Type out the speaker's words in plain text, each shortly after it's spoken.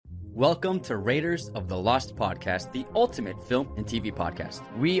Welcome to Raiders of the Lost Podcast, the ultimate film and TV podcast.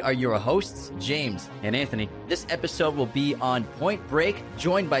 We are your hosts, James and Anthony. This episode will be on Point Break,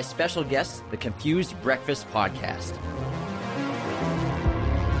 joined by special guests, the Confused Breakfast Podcast.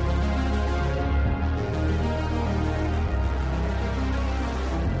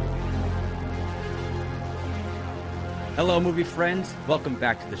 Hello, movie friends. Welcome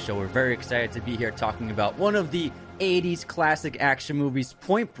back to the show. We're very excited to be here talking about one of the 80s classic action movies,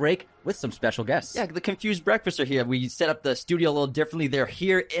 Point Break, with some special guests. Yeah, the Confused Breakfast are here. We set up the studio a little differently. They're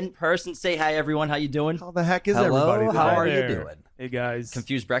here in person. Say hi, everyone. How you doing? How the heck is Hello, everybody? how are today? you doing? Hey, guys.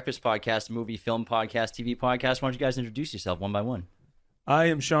 Confused Breakfast Podcast, movie, film podcast, TV podcast. Why don't you guys introduce yourself one by one? I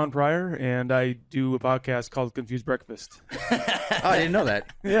am Sean Pryor, and I do a podcast called Confused Breakfast. Oh, I didn't know that.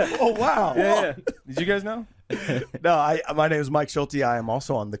 Yeah. Oh, wow. Yeah. Did you guys know? No, my name is Mike Schulte. I am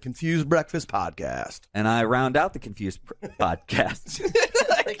also on the Confused Breakfast Podcast. And I round out the Confused podcast.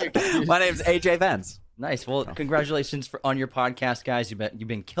 My name's AJ Vance. Nice. Well, congratulations on your podcast, guys. You've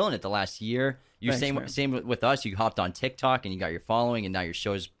been killing it the last year. Thanks, Same with us. You hopped on TikTok and you got your following, and now your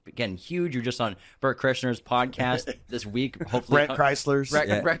show is getting huge. You're just on Bert Kreischer's podcast this week. Hopefully, Brent Chrysler's.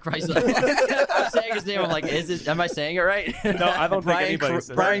 Brent Chrysler. I'm saying his name. I'm like, am I saying it right? No, I don't think anybody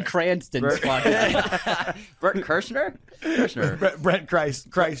said Brian that. Cranston's podcast. Brent Kirshner? Brent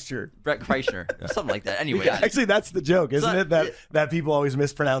Chrysler. Brent Kreischer. Something like that. Anyway. Actually, that's the joke, isn't it? That people always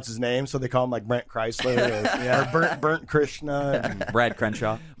mispronounce his name, so they call him like Brent Chrysler or Burnt Krishna. And, Brad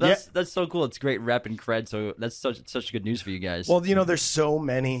Crenshaw. That's so cool. It's great rep and cred. So that's such good news for you guys. well, you know, there's so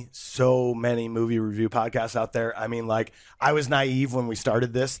many movie review podcasts out there. I mean, like, I was naive when we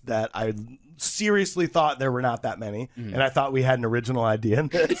started this that I seriously thought there were not that many, and I thought we had an original idea in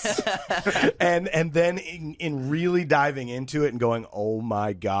this. and then in really diving into it and going, oh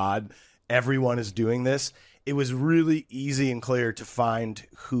my God, everyone is doing this, it was really easy and clear to find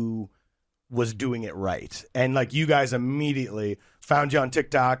who was doing it right. And like, you guys immediately found you on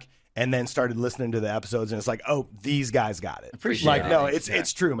TikTok and then started listening to the episodes, and it's like, oh, these guys got it. Appreciate like, it. no, Thanks.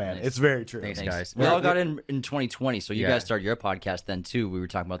 it's true, man. Thanks. It's very true. Thanks, Thanks. guys. We all got in 2020, so you guys started your podcast then too. We were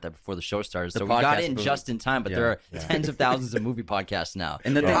talking about that before the show started. So we got in just in time, but there are tens of thousands of movie podcasts now.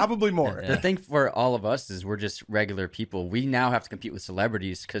 And probably more. The thing for all of us is we're just regular people. We now have to compete with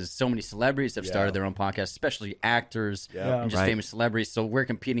celebrities because so many celebrities have started their own podcasts, especially actors and just famous celebrities. So we're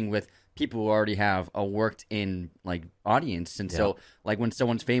competing with people who already have a worked in like audience, and so like when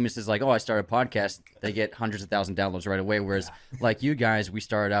someone's famous is like, oh, I started a podcast, they get hundreds of thousands of downloads right away, whereas like you guys, we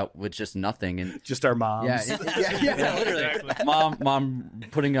started out with just nothing, and Just our moms. literally. Exactly. Mom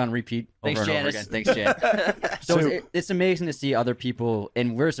putting on repeat over and over again. Thanks, Jan. So it's amazing to see other people,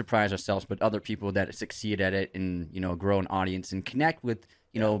 and we're surprised ourselves, but other people that succeed at it and grow an audience and connect with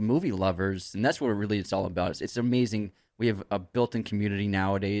movie lovers, and that's what really it's all about. It's amazing. We have a built-in community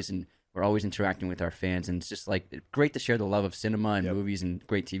nowadays, and we're always interacting with our fans, and it's just like great to share the love of cinema and movies and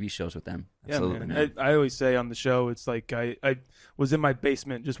great TV shows with them. Yeah, Absolutely, man. I always say on the show, it's like I was in my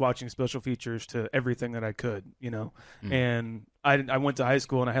basement just watching special features to everything that I could, and I went to high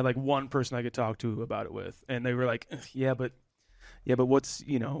school and I had like one person I could talk to about it with, and they were like, yeah, but what's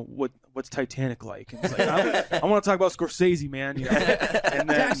what's Titanic like? And it's like, I want to talk about Scorsese, man. And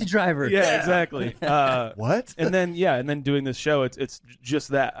then, Taxi Driver. Yeah, exactly. What? And then doing this show, it's just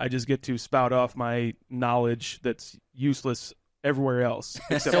that I just get to spout off my knowledge that's useless everywhere else.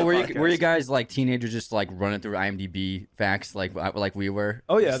 except So for were you podcasts. guys like teenagers just like running through IMDb facts like we were?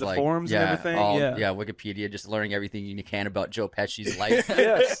 Oh, yeah, Just, the like, forums and everything, yeah. Wikipedia, just learning everything you can about Joe Pesci's life.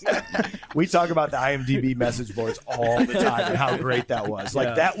 Yes. We talk about the IMDb message boards all the time and how great that was.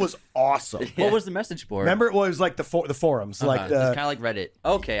 Like, that was awesome. What was the message board? Remember, it was like the forums. Like It's the kind of like Reddit.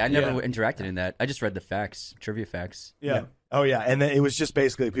 Okay, I never Yeah. interacted in that. I just read the facts, trivia facts. Yeah. Oh yeah, and then it was just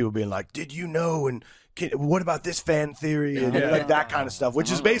basically people being like, "Did you know?" and what about this fan theory and like that kind of stuff, which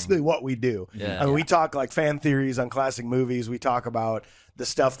is basically what we do. Yeah. I mean, we talk like fan theories on classic movies. We talk about the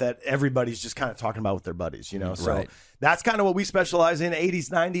stuff that everybody's just kind of talking about with their buddies, So Right. that's kind of what we specialize in. 80s,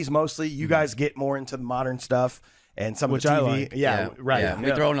 90s mostly. You guys get more into the modern stuff and some Which of the I TV. like. Yeah, right. Yeah.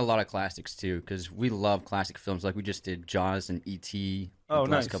 We throw in a lot of classics too because we love classic films. Like we just did Jaws and E.T. the Oh, last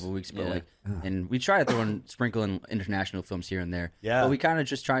nice. couple of weeks, but and we try to throw in sprinkle in international films here and there. Yeah. but we kind of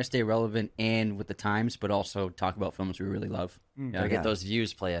just try to stay relevant and with the times, but also talk about films we really love. Gotta get those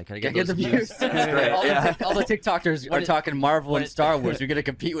views, playa. Gotta Get the views. all the TikTokers are talking Marvel and Star Wars. You're gonna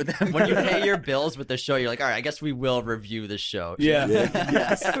compete with them. When you pay your bills with the show, you're like, all right, I guess we will review the show. Yeah.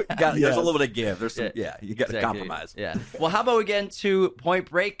 There's a little bit of give. There's some, you got to Exactly. compromise. Yeah. Well, how about we get into Point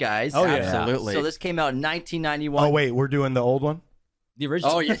Break, guys? Oh, yeah. Absolutely. So this came out in 1991. Oh wait, we're doing the old one. The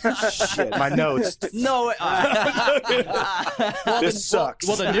original. Oh yeah. Shit, my notes. No. This sucks.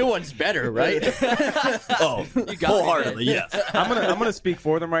 Well, the new one's better, right? Oh, You got wholeheartedly, me, yes. I'm gonna speak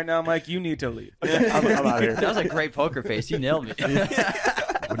for them right now, Mike. You need to leave. I'm out here. That was a great poker face. You nailed me.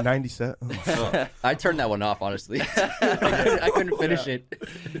 97. Oh. I turned that one off, honestly. I couldn't finish it.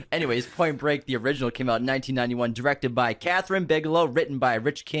 Anyways, Point Break, the original, came out in 1991, directed by Catherine Bigelow, written by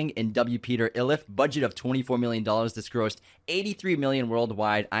Rich King and W. Peter Iliff. Budget of $24 million. This grossed $83 million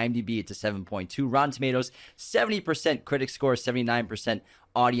worldwide. IMDb, it's a 7.2. Rotten Tomatoes, 70% critic score, 79%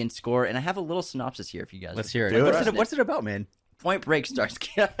 audience score. And I have a little synopsis here if you guys. Let's hear Do it. it. What's it about, man? Point Break stars.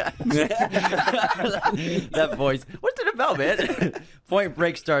 That voice. What's it about, man? Point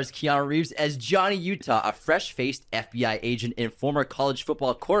Break stars Keanu Reeves as Johnny Utah, a fresh-faced FBI agent and former college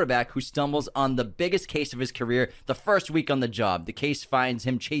football quarterback who stumbles on the biggest case of his career the first week on the job. The case finds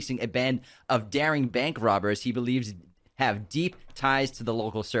him chasing a band of daring bank robbers he believes have deep ties to the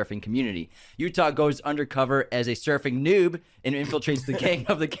local surfing community. Utah goes undercover as a surfing noob and infiltrates the gang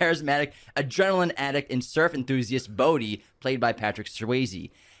of the charismatic adrenaline addict and surf enthusiast Bodie, played by Patrick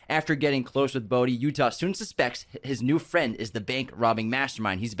Swayze. After getting close with Bodie, Utah soon suspects his new friend is the bank robbing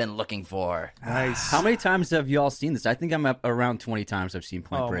mastermind he's been looking for. Nice. How many times have you all seen this? I think I'm up around 20 times I've seen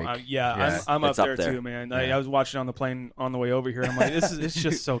Point Break. I'm up It's up there, there. too, man. I was watching on the plane on the way over here. I'm like, it's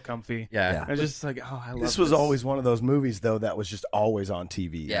just so comfy. Yeah. I just like, oh, I love This was always one of those movies, though, that was just always on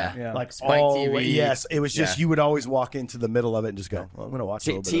TV. Yeah. Yeah. Like Spike always, TV. Yes, it was just Yeah. you would always walk into the middle of it and just go, well, I'm going to watch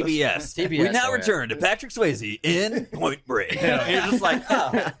a little bit of this. TBS. TBS, We now oh, yeah. return to Patrick Swayze in Point Break. And you're just like,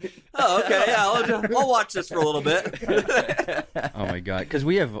 oh okay, yeah, I'll watch this for a little bit. Oh my god! Because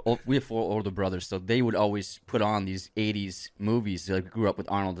we have 4 older brothers, so they would always put on these '80s movies. Like, we grew up with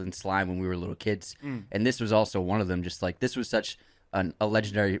Arnold and Sly when we were little kids, and this was also one of them. Just like, this was such a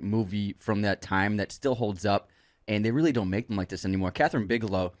legendary movie from that time that still holds up, and they really don't make them like this anymore. Catherine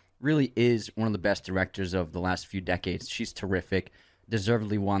Bigelow really is one of the best directors of the last few decades. She's terrific.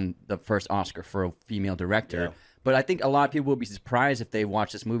 Deservedly won the first Oscar for a female director. Yeah. But I think a lot of people would be surprised if they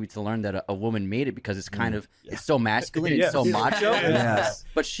watch this movie to learn that a woman made it, because it's kind of it's so masculine and Yes. so macho. Yes.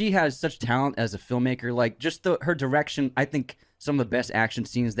 But she has such talent as a filmmaker. Like, just her direction, I think some of the best action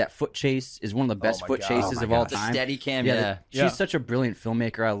scenes. That foot chase is one of the best my foot God. chases Oh my of all The time. steady cam, Yeah, yeah. she's Yeah. such a brilliant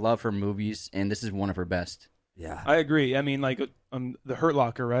filmmaker. I love her movies, and this is one of her best. Yeah. I agree. I mean, like the Hurt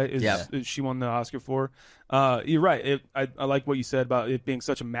Locker, right? Yeah. She won the Oscar for. You're right. I like what you said about it being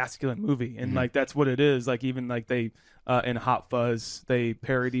such a masculine movie, and like that's what it is. Like even like they in Hot Fuzz they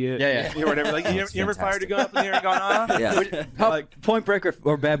parody it. Yeah, yeah. Or whatever. Like you ever fired a gun up in the air and gone ah? Yeah. How, Point Break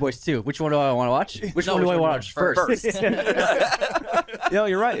or Bad Boys 2? Which one do I want to watch? Which one do I want to watch first? Yeah,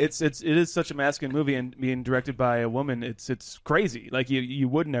 you're right. It is such a masculine movie, and being directed by a woman, it's crazy. Like you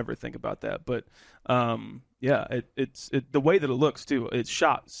would never think about that, but yeah, it's the way that it looks too. It's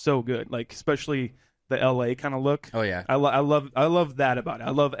shot so good, like especially the LA kind of look. Oh yeah. I love that about it.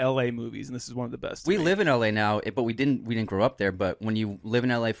 I love LA movies, and this is one of the best. We live in LA now, but we didn't grow up there. But when you live in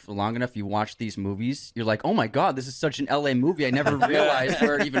LA for long enough, you watch these movies, you're like, oh my god, this is such an LA movie. I never realized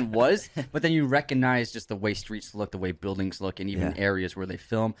where it even was. But then you recognize just the way streets look, the way buildings look, and even areas where they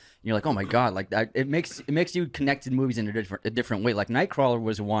film. And you're like, oh my god, like that. It makes you connect to movies in a different way. Like Nightcrawler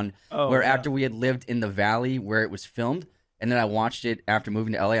was one where after we had lived in the valley where it was filmed. And then I watched it after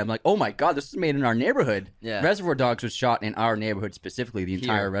moving to LA. I'm like, oh my god, this was made in our neighborhood. Yeah. Reservoir Dogs was shot in our neighborhood specifically, the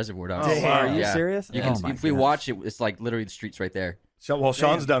entire Reservoir Dogs. Oh, wow. Are you Yeah. serious? You can, Oh my if we gosh. watch it, it's like literally the streets right there. So, well,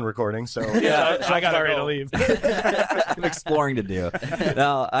 Sean's done recording, so yeah, I got ready to go. leave. Some exploring to do.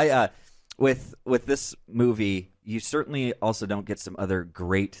 Now, I with this movie, you certainly also don't get some other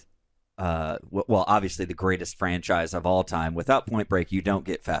great. Well, obviously the greatest franchise of all time. Without Point Break, you don't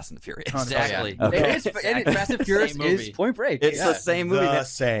get Fast and the Furious. Exactly. Okay. It is, and Fast and Furious Same is movie. Point Break. It's Yeah. the same movie. The that-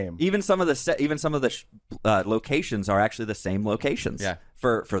 same. Even some of the locations are actually the same locations. Yeah.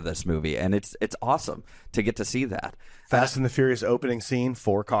 For this movie, and it's awesome to get to see that. Fast and the Furious opening scene,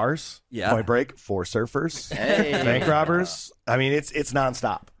 4 cars. Yeah. Point Break, 4 surfers. Hey. Bank robbers. I mean, it's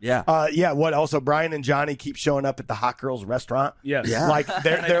nonstop. Yeah. Yeah. What also? Brian and Johnny keep showing up at the Hot Girls restaurant. Yes. Yeah. Like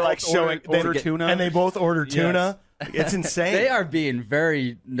they're like showing order tuna, and they both order tuna. It's insane. They are being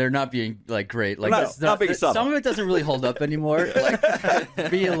they're not being like great. Like No, it's not being subtle. some of it doesn't really hold up anymore. Like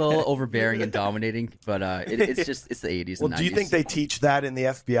be a little overbearing and dominating, but it's the 80s. Well, and do you 90s. think they teach that in the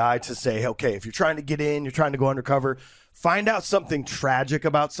FBI to say, okay, if you're trying to get in, you're trying to go undercover, find out something tragic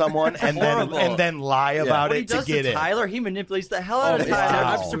about someone and then lie about What he it to does get to in? Tyler, he manipulates the hell out of Wow.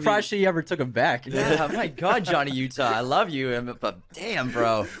 Tyler. I'm surprised she ever took him back. Yeah, my God, Johnny Utah, I love you, but damn,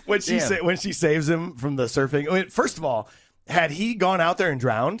 bro. When she saves him from the surfing. I mean, first of all, had he gone out there and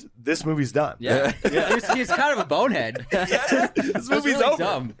drowned, this movie's done. Yeah. He's kind of a bonehead. This movie's really over.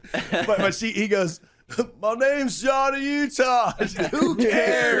 dumb. But he goes, my name's Johnny Utah. Who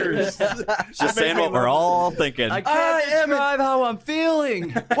cares? Just saying what we're all thinking. I can't describe how I'm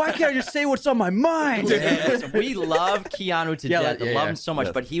feeling. Why can't I just say what's on my mind? Listen, we love Keanu to death. Yeah, Love him so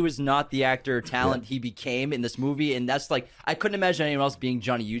much, but he was not the actor or talent he became in this movie, and that's like I couldn't imagine anyone else being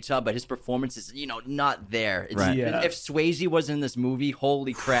Johnny Utah. But his performance is, not there. It's, Right. Yeah. If Swayze was in this movie,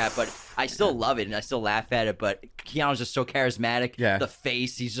 holy crap! But I still love it and I still laugh at it. But Keanu's just so charismatic. Yeah. The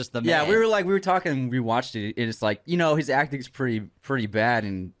face, he's just the man. Yeah, we were talking and we watched it, and it's like, his acting's pretty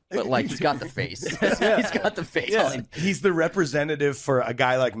bad, but like he's got the face. He's got the face. Yeah. He's the representative for a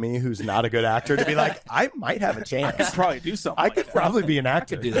guy like me who's not a good actor to be like, I might have a chance. Probably do something. I could probably be an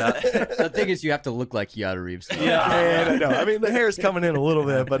actor. do that. The thing is, you have to look like Keanu Reeves. Yeah, I know. I mean, the hair's coming in a little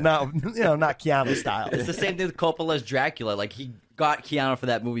bit, but not Keanu style. It's the same thing with Coppola's Dracula. Like, he got Keanu for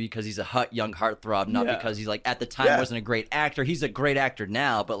that movie because he's a hot young heartthrob, not because he's like at the time wasn't a great actor. He's a great actor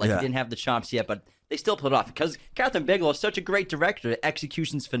now, but like he didn't have the chops yet. But they still put it off because Catherine Bigelow is such a great director. The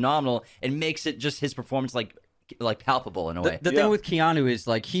execution's phenomenal and makes it just his performance like palpable in a way. The thing with Keanu is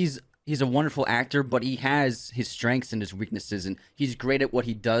like he's a wonderful actor, but he has his strengths and his weaknesses, and he's great at what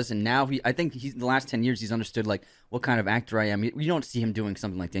he does. And now I think the last 10 years he's understood like what kind of actor I am. You don't see him doing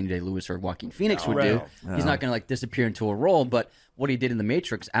something like Daniel Day-Lewis or Joaquin Phoenix would do. He's not going to like disappear into a role, but what he did in The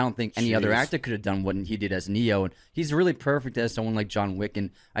Matrix, I don't think any other actor could have done what he did as Neo. And he's really perfect as someone like John Wick, and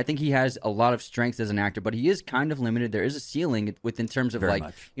I think he has a lot of strengths as an actor, but he is kind of limited. There is a ceiling in terms of Very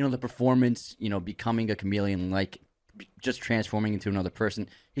much. the performance, becoming a chameleon, like just transforming into another person.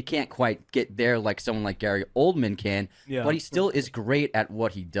 He can't quite get there like someone like Gary Oldman can, but he still is great at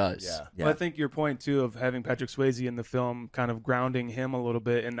what he does. Well, I think your point too of having Patrick Swayze in the film kind of grounding him a little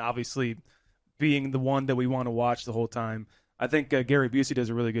bit, and obviously being the one that we want to watch the whole time. I think Gary Busey does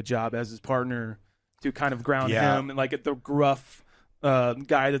a really good job as his partner to kind of ground him and like the gruff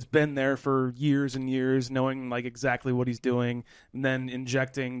guy that's been there for years and years, knowing like exactly what he's doing, and then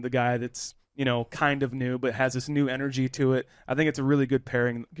injecting the guy that's kind of new but has this new energy to it. I think it's a really good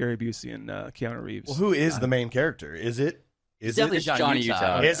pairing, Gary Busey and Keanu Reeves. Well, who is the main character? Is it? It's definitely Johnny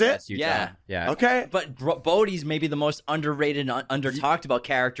Utah. Is it? Yeah. Okay. But Bodhi's maybe the most underrated and under-talked about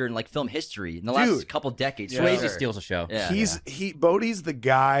character in like film history in the last couple decades. Swayze steals the show. Yeah. Bodhi's the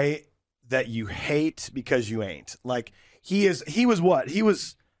guy that you hate because you ain't. Like he was what? He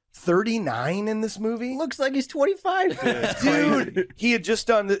was 39 in this movie. Looks like he's 25. Dude, he had just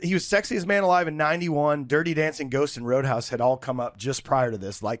done he was Sexiest Man Alive in 91. Dirty Dancing, Ghost, and Roadhouse had all come up just prior to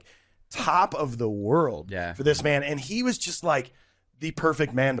this. Like top of the world for this man, and he was just like the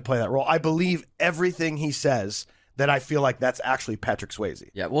perfect man to play that role. I believe everything he says. That I feel like that's actually Patrick Swayze.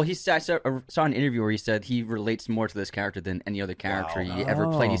 Yeah, well, I saw an interview where he said he relates more to this character than any other character he ever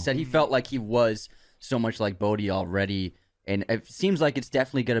played. He said he felt like he was so much like Bodhi already, and it seems like it's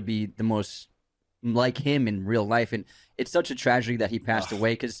definitely going to be the most like him in real life. And it's such a tragedy that he passed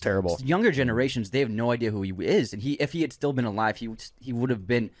away because terrible. Younger generations, they have no idea who he is, and if he had still been alive, he would have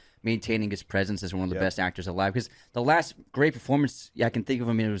been maintaining his presence as one of the best actors alive. Because the last great performance I can think of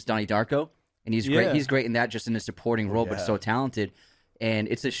him in was Donnie Darko. And he's great. He's great in that, just in a supporting role, but so talented. And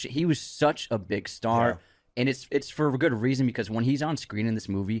he was such a big star, and it's for a good reason because when he's on screen in this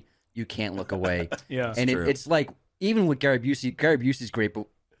movie, you can't look away. And it's like even with Gary Busey's great, but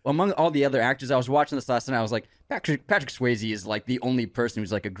among all the other actors, I was watching this last night. I was like, Patrick Swayze is like the only person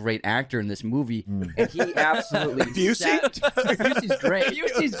who's like a great actor in this movie, and he absolutely Busey's great.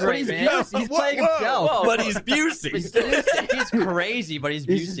 Busey's great, man. He's playing himself, but he's Busey. He's crazy, but he's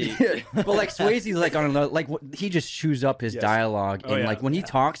Busey. But like Swayze's like on another, like he just chews up his dialogue, and like when he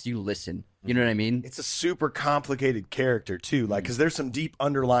talks, you listen. You know what I mean? It's a super complicated character too, like because there's some deep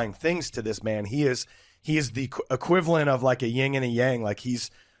underlying things to this man. He is the equivalent of like a yin and a yang. Like he's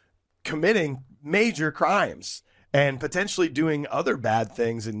committing major crimes and potentially doing other bad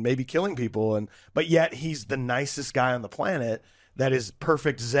things and maybe killing people, but yet he's the nicest guy on the planet that is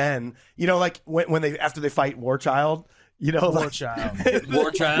perfect zen. Like when they after they fight War Child, War Child.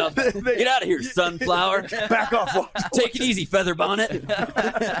 Get out of here, Sunflower. Back off. Take it easy, Feather Bonnet.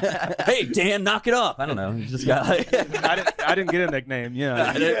 Hey, Dan, knock it off. I don't know. He just got. I didn't get a nickname.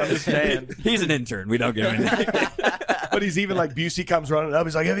 Yeah, I'm just saying. He's an intern. We don't give him a nickname. But he's even like Busey comes running up.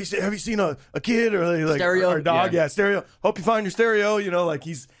 He's like, have you seen a kid or like stereo or a dog? Yeah, stereo. Hope you find your stereo. Like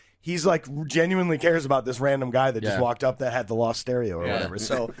he's like genuinely cares about this random guy that just walked up that had the lost stereo or whatever.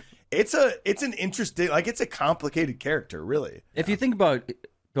 So it's an interesting, like it's a complicated character, really. If you think about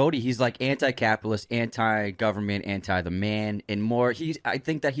Bodhi, he's like anti-capitalist, anti-government, anti-the man, and more. I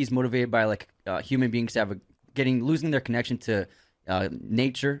think that he's motivated by like human beings to have losing their connection to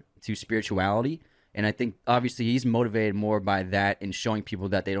nature, to spirituality. And I think obviously he's motivated more by that and showing people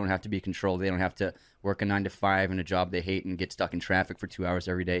that they don't have to be controlled. They don't have to work a 9 to 5 in a job they hate and get stuck in traffic for 2 hours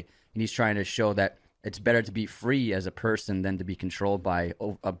every day. And he's trying to show that it's better to be free as a person than to be controlled by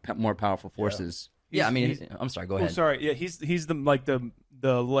more powerful forces. Yeah, I mean, I'm sorry. Go ahead. Oh, sorry. Yeah, he's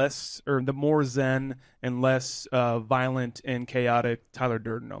the less or the more zen and less violent and chaotic Tyler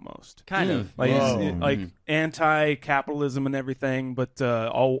Durden almost. Kind of. Like like anti-capitalism and everything, but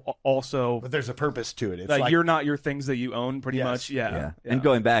also. But there's a purpose to it. It's like you're not your things that you own, pretty much. Yeah. And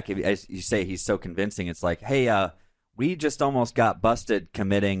going back, as you say, he's so convincing. It's like, hey, we just almost got busted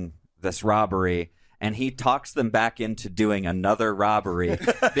committing this robbery. And he talks them back into doing another robbery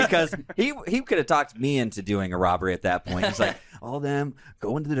because he could have talked me into doing a robbery at that point. He's like, all them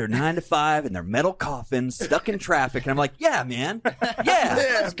going to their 9 to 5 and their metal coffins stuck in traffic. And I'm like, yeah, man. Yeah,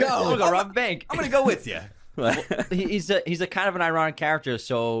 let's go. I'm going to go rob a bank. I'm going to go with you. He's a kind of an ironic character.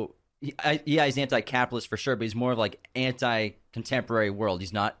 So, he's anti-capitalist for sure, but he's more of like anti-contemporary world.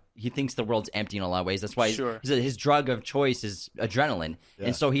 He thinks the world's empty in a lot of ways. That's why his drug of choice is adrenaline. Yeah.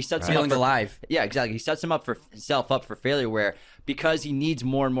 And so he sets him up alive. Yeah, exactly. He sets himself up for failure where because he needs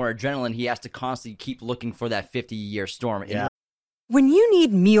more and more adrenaline, he has to constantly keep looking for that 50-year storm. Yeah. When you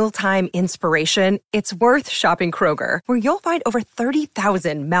need mealtime inspiration, it's worth shopping Kroger, where you'll find over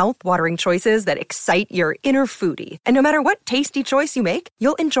 30,000 mouth-watering choices that excite your inner foodie. And no matter what tasty choice you make,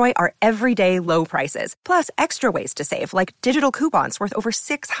 you'll enjoy our everyday low prices, plus extra ways to save, like digital coupons worth over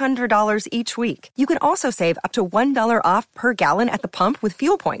 $600 each week. You can also save up to $1 off per gallon at the pump with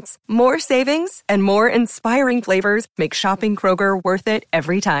fuel points. More savings and more inspiring flavors make shopping Kroger worth it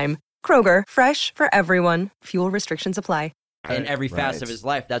every time. Kroger, fresh for everyone. Fuel restrictions apply. In every facet of his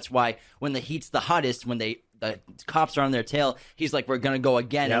life. That's why when the heat's the hottest, when the cops are on their tail, he's like, we're going to go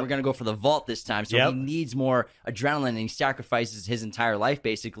again, and we're going to go for the vault this time. So he needs more adrenaline, and he sacrifices his entire life,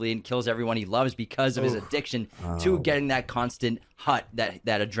 basically, and kills everyone he loves because of his addiction to getting that constant that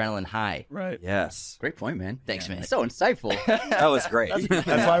adrenaline high. Right. Yes. Great point, man. Thanks, man. So insightful. That was great.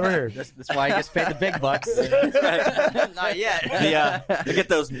 That's why we're here. That's why he gets paid the big bucks. Not yet. They get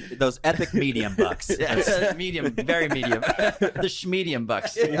those epic medium bucks. Yes. Medium, very medium. The schmedium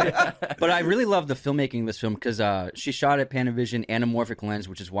bucks. But I really love the filmmaking of this film because she shot at Panavision anamorphic lens,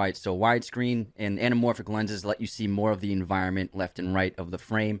 which is why it's so widescreen. And anamorphic lenses let you see more of the environment left and right of the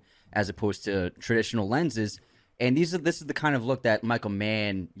frame as opposed to traditional lenses. And this is the kind of look that Michael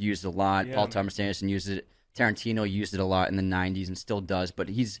Mann used a lot. Paul Thomas Anderson used it. Tarantino used it a lot in the 90s and still does. But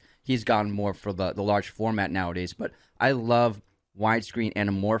he's gone more for the large format nowadays. But I love widescreen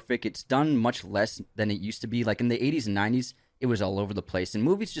anamorphic. It's done much less than it used to be. Like in the 80s and 90s, it was all over the place. And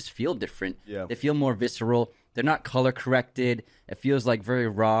movies just feel different. Yeah. They feel more visceral. They're not color corrected. It feels like very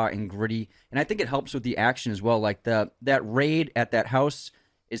raw and gritty. And I think it helps with the action as well. Like that raid at that house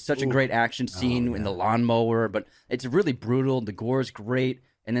is such a great action scene in the lawnmower, but it's really brutal. The gore is great,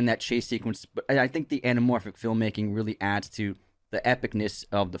 and then that chase sequence. But I think the anamorphic filmmaking really adds to the epicness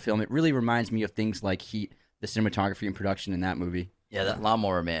of the film. It really reminds me of things like Heat, the cinematography and production in that movie. Yeah, that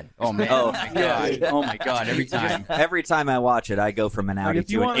lawnmower man. Oh man! Oh my god! Oh my god! Every time. Every time I watch it, I go from an Audi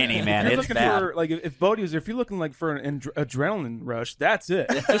to an innie, man. It's bad. If Bodie was there, if you're looking like for an adrenaline rush, that's it.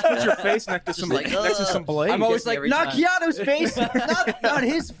 Just put your face next to some blade. I'm always like, not Keanu's face, not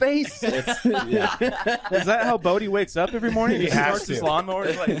his face. Is that how Bodie wakes up every morning? He starts his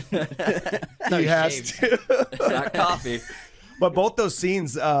lawnmower. He has to. It's not coffee. But both those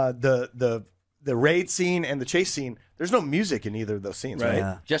scenes, the raid scene and the chase scene, there's no music in either of those scenes, right?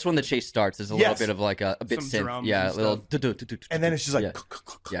 Yeah. Just when the chase starts, there's a little bit of like a bit some synth, a little, and then it's just like,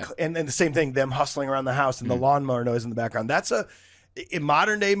 and then the same thing, them hustling around the house and the lawnmower noise in the background. That's a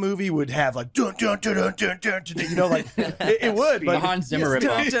modern day movie would have like dun dun dun dun dun dun, dun, you know, like it would. But Hans Zimmer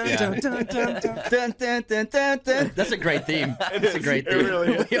ripoff. That's a great theme. That's a great theme.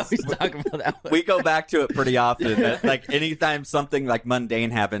 Really is. We always talk about that one. We go back to it pretty often. That, like anytime something like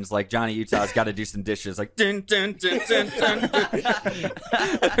mundane happens, like Johnny Utah's got to do some dishes, like dun dun dun dun dun.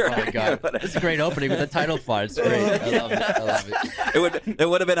 Oh my god, it's a great opening with the title font. It's great. I love it. It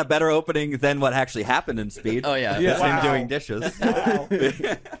would have been a better opening than what actually happened in Speed. Oh yeah. It's him doing dishes. But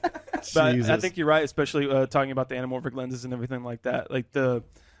I think you're right, especially talking about the anamorphic lenses and everything like that. Like the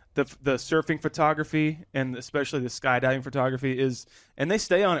surfing photography and especially the skydiving photography and they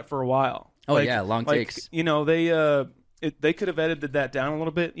stay on it for a while. Oh yeah, long takes. You know, they could have edited that down a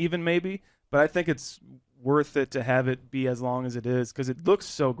little bit, even maybe. But I think it's worth it to have it be as long as it is because it looks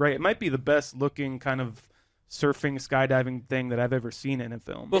so great. It might be the best looking kind of surfing, skydiving thing that I've ever seen in a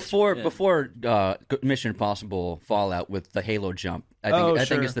film. Before Mission Impossible Fallout with the Halo jump, I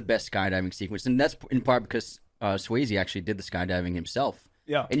think it's the best skydiving sequence, and that's in part because Swayze actually did the skydiving himself.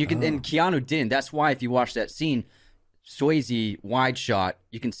 Yeah, and and Keanu didn't. That's why if you watch that scene, Swayze wide shot,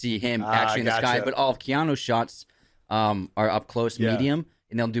 you can see him actually in the sky, but all of Keanu's shots are up close, medium,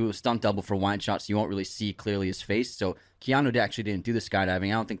 and they'll do a stunt double for wide shots, so you won't really see clearly his face. So Keanu actually didn't do the skydiving.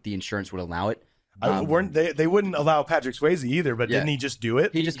 I don't think the insurance would allow it. They wouldn't allow Patrick Swayze either, but didn't he just do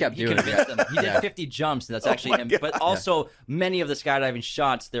it? He just kept doing it. He did 50 jumps. That's actually him. God. But also, many of the skydiving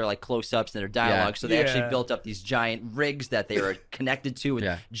shots, they're like close-ups and they're dialogue. So they actually built up these giant rigs that they were connected to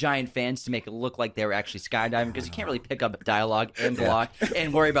with giant fans to make it look like they were actually skydiving, because you can't really pick up dialogue and block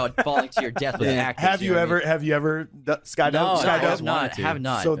and worry about falling to your death with actors. Have you ever skydived? No, I skydived? have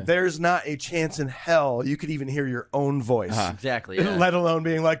not. So there's not a chance in hell you could even hear your own voice. Exactly. Yeah. Let alone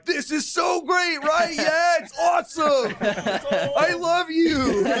being like, "This is so great, right? Yeah, it's awesome. I love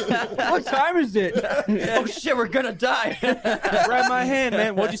you." What time is it? Oh shit, we're gonna die. Grab my hand,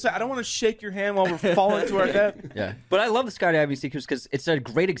 man. What'd you say? I don't want to shake your hand while we're falling to our death. Yeah, but I love the skydiving sequence because it's a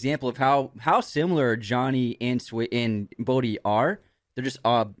great example of how similar Johnny and Bodhi are. They're just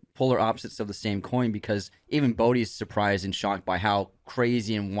polar opposites of the same coin, because even Bodhi is surprised and shocked by how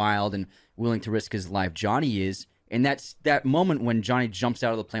crazy and wild and willing to risk his life Johnny is. And that's that moment when Johnny jumps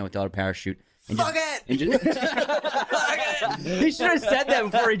out of the plane without a parachute. Fuck it! He should have said that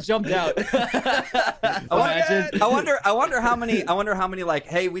before he jumped out. I wonder how many like,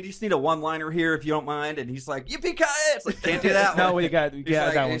 hey, we just need a one-liner here if you don't mind, and he's like, yippee-ki-yay! It's like, can't do that. No, we got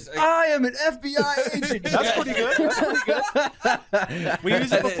that one. I am an FBI agent. That's pretty good. That's pretty good. We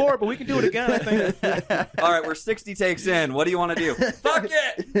used it before, but we can do it again, I think. All right, we're 60 takes in. What do you want to do? Fuck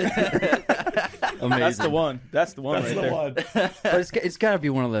it! Amazing. That's the one. That's the one right there. But it's got to be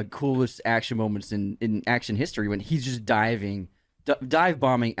one of the coolest action moments in action history when he's just dive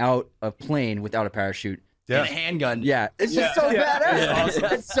bombing out a plane without a parachute. And a handgun. Yeah, it's just so badass.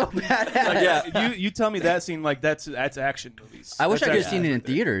 Yeah. It's so badass. You tell me that scene like that's action movies. I wish I could have seen it in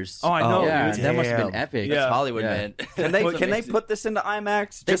theaters. Oh, I know. Yeah, Dude. that must have been epic. That's Hollywood, man. Can they put this into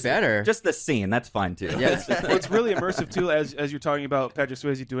IMAX? They better. Just the scene. That's fine too. Yeah. Well, it's really immersive too, as you're talking about Patrick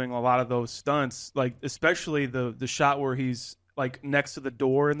Swayze doing a lot of those stunts, like especially the shot where he's like next to the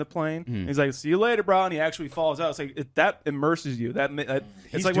door in the plane. He's like, "See you later, bro," and he actually falls out. It's like that immerses you.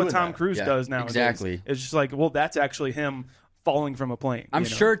 It's like what Tom Cruise does now. Exactly. It's just like, well, that's actually him falling from a plane. I'm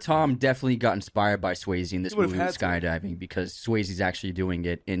sure Tom definitely got inspired by Swayze in this movie with had skydiving, because Swayze's actually doing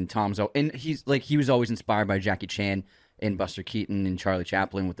it. And he was always inspired by Jackie Chan and Buster Keaton and Charlie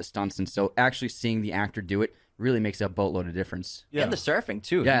Chaplin with the stunts, and so actually seeing the actor do it really makes a boatload of difference. Yeah. And the surfing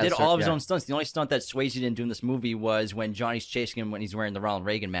too. Yeah, he did all of his own stunts. The only stunt that Swayze didn't do in this movie was when Johnny's chasing him when he's wearing the Ronald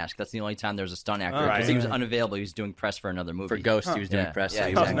Reagan mask. That's the only time there was a stunt actor, because he was unavailable. He was doing press for another movie. For Ghost, he was doing press. Yeah, so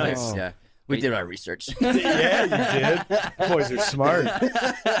he was exactly. nice. Yeah. We did our research. Yeah, you did. Boys are smart.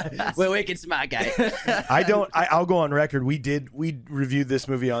 We're wicked smart, guy. I'll go on record. We reviewed this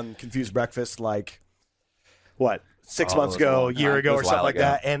movie on Confused Breakfast like what? 6 months ago, a year ago, or something like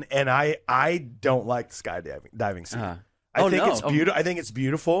that, and I don't like the skydiving scene. I think it's beautiful. I think it's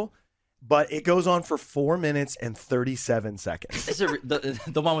beautiful, but it goes on for 4 minutes and 37 seconds. Is it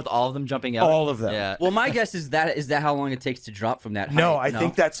the one with all of them jumping out? All of them. Yeah. Well, my guess is that how long it takes to drop from that height? No, I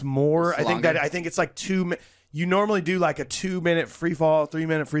think that's more. It's I think it's like 2 minutes. You normally do like a 2 minute free fall, 3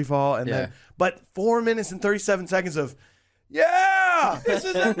 minute free fall, and then 4 minutes and 37 seconds of. Yeah! This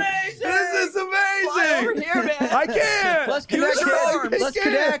is amazing! This is amazing! Fly over here, man! I can't! Let's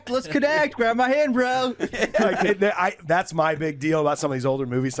connect. Let's connect. Grab my hand, bro. That's my big deal about some of these older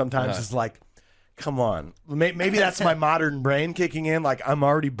movies sometimes is like, come on. Maybe that's my modern brain kicking in. Like, I'm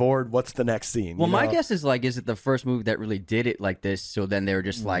already bored. What's the next scene? Well, my guess is like, is it the first movie that really did it like this? So then they were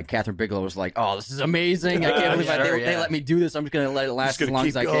just like, Catherine Bigelow was like, oh, this is amazing. I can't believe they let me do this. I'm just going to let it last as long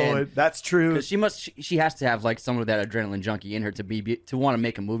as I can. That's true. Because she has to have like some of that adrenaline junkie in her to want to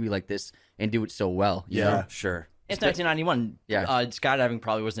make a movie like this and do it so well. You know? Sure. It's 1991. Yeah. Skydiving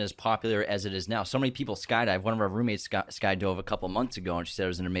probably wasn't as popular as it is now. So many people skydive. One of our roommates skydove a couple months ago, and she said it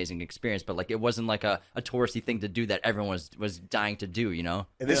was an amazing experience. But like, it wasn't like a touristy thing to do that everyone was dying to do. You know.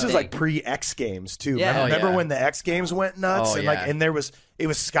 And this is like pre-X Games too. Yeah. Remember when the X Games went nuts? And it was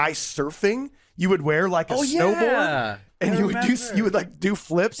sky surfing. You would wear like a snowboard. And you would like do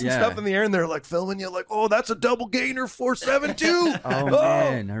flips and stuff in the air, and they're like filming you like, oh, that's a double gainer 472. Oh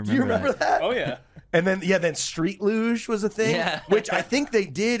man, I remember. Do you remember that? Oh yeah. And then Street Luge was a thing, which I think they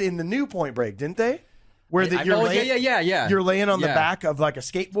did in the new Point Break, didn't they? Where you're laying on the back of like a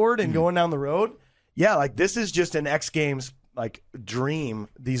skateboard and going down the road. Yeah, like this is just an X Games like dream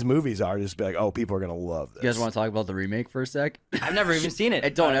these movies are. Just be like, oh, people are gonna love this. You guys want to talk about the remake for a sec? I've never even seen it. I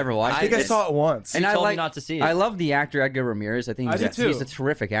don't ever watch it. I think I saw it once. And You I told me like not to see it. I love the actor Edgar Ramirez. I think I do too. he's a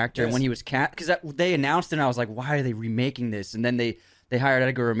terrific actor. And when he was because they announced it, and I was like, why are they remaking this? And then they hired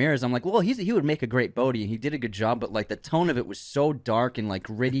Edgar Ramirez. I'm like, well, he would make a great Bodhi, and he did a good job. But like the tone of it was so dark and like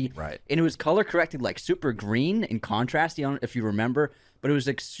gritty, Right. And it was color corrected like super green and contrasty. I don't know if you remember, but it was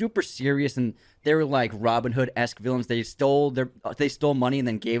like super serious, and they were like Robin Hood-esque villains. They stole money and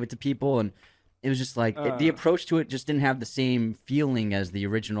then gave it to people, and it was just like the approach to it just didn't have the same feeling as the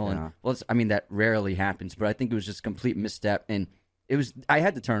original. And that rarely happens, but I think it was just a complete misstep. And it was, I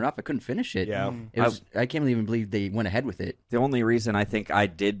had to turn it off. I couldn't finish it. Yeah. I can't even believe they went ahead with it. The only reason I think I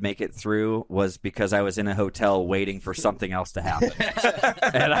did make it through was because I was in a hotel waiting for something else to happen.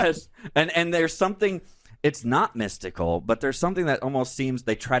 and there's something, it's not mystical, but there's something that almost seems,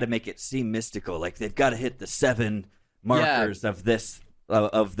 they try to make it seem mystical. Like they've got to hit the 7 markers of this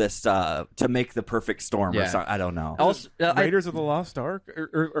to make the perfect storm or something. I don't know. Also, Raiders of the Lost Ark,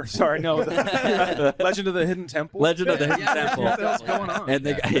 or sorry, no, Legend of the Hidden Temple. Legend of the Hidden Temple. What the hell's going on? And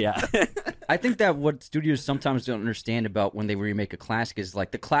I think that what studios sometimes don't understand about when they remake a classic is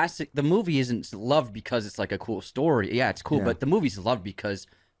like the movie isn't loved because it's like a cool story. Yeah, it's cool, but the movie's loved because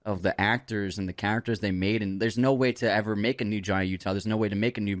of the actors and the characters they made, and there's no way to ever make a new Johnny Utah. There's no way to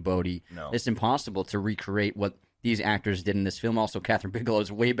make a new Bodhi. No. It's impossible to recreate what these actors did in this film. Also, Catherine Bigelow is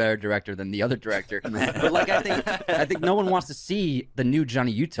a way better director than the other director. But like, I think no one wants to see the new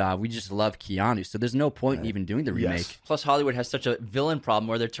Johnny Utah. We just love Keanu, so there's no point in even doing the remake. Yes. Plus, Hollywood has such a villain problem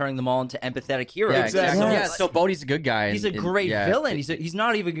where they're turning them all into empathetic heroes. Yeah, Exactly. Yeah, so Bodhi's a good guy. He's a great villain. He's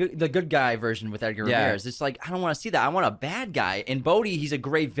not even the good guy version with Edgar Ramirez. It's like, I don't want to see that. I want a bad guy. In Bodhi, he's a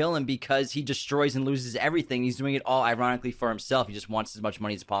great villain because he destroys and loses everything. He's doing it all ironically for himself. He just wants as much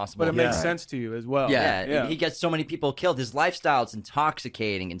money as possible. But it makes sense to you as well. Yeah. He gets so many people killed. His lifestyle is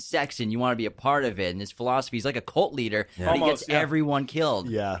intoxicating and sexy, and you want to be a part of it. And his philosophy, he's like a cult leader. And he gets everyone killed.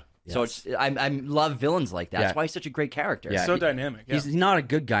 Yeah. So I love villains like that. That's why he's such a great character. Yeah. So dynamic. Yeah. He's not a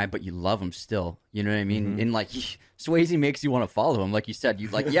good guy, but you love him still. You know what I mean? And like Swayze makes you want to follow him, like you said. You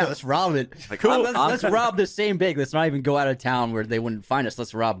like, let's rob it. Cool. Let's rob the same bank. Let's not even go out of town where they wouldn't find us.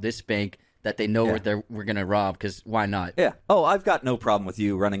 Let's rob this bank that they know we're gonna rob, because why not? Yeah. Oh, I've got no problem with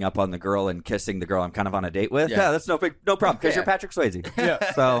you running up on the girl and kissing the girl I'm kind of on a date with. Yeah, that's no problem, because you're Patrick Swayze.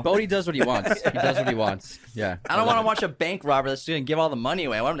 Yeah. So Bodhi does what he wants. He does what he wants. Yeah. I don't want to watch a bank robber that's going to give all the money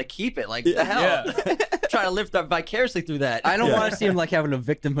away. I want him to keep it. Like, the hell? Trying to live vicariously through that. I don't want to see him like having a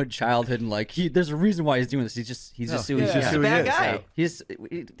victimhood childhood, and like there's a reason why he's doing this. He's just who he is. He's a bad guy. He's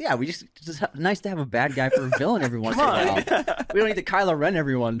just nice to have a bad guy for a villain every once in a while. We don't need to Kylo Ren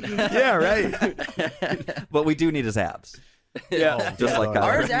everyone. Yeah, right. but we do need his abs. Yeah. Just like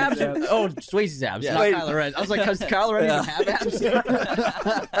Ours abs? Swayze's abs, not Kylo Ren. I was like, does Kylo Ren even have abs?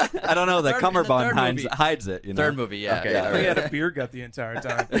 I don't know. The cummerbund movie. hides it. You know? Third movie, yeah. Okay, yeah. He had a beer gut the entire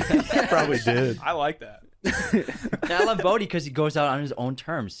time. Probably did. I like that. And I love Bodhi because he goes out on his own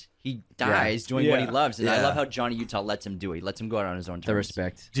terms. He dies doing what he loves, and I love how Johnny Utah lets him do it. He lets him go out on his own terms. The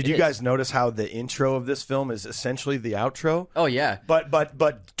respect. Did you guys notice how the intro of this film is essentially the outro? Oh yeah. But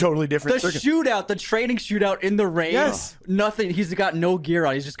totally different. The shootout, the training shootout in the rain. Yes. Nothing. He's got no gear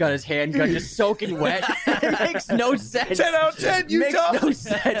on. He's just got his handgun just soaking wet. It makes no sense. 10 out of 10, Utah. Makes no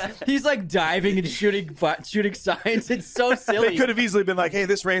sense. He's like diving and shooting signs. It's so silly. They could have easily been like, "Hey,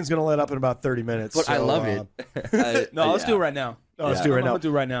 this rain's going to let up in about 30 minutes." But I love it. No, let's do it right now. Let's do it right now. I'll do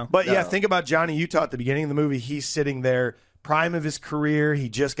it right now. But yeah, think about Johnny Utah at the beginning of the movie. He's sitting there, prime of his career. He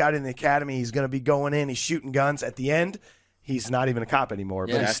just got in the academy. He's going to be going in. He's shooting guns. At the end, he's not even a cop anymore,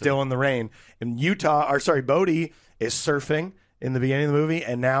 but he's still in the rain. And Bodhi is surfing in the beginning of the movie,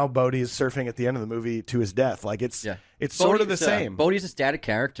 and now Bodhi is surfing at the end of the movie to his death. Like it's sort of the same. Bodhi's a static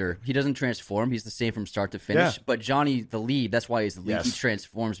character. He doesn't transform. He's the same from start to finish. Yeah. But Johnny, the lead, that's why he's the lead. Yes. He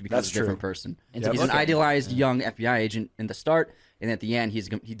transforms because That's he's a different true. person. Yep. He's an idealized young FBI agent in the start, and at the end,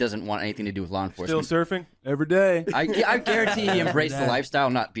 he doesn't want anything to do with law Still enforcement. surfing every day. I guarantee he embraced the lifestyle,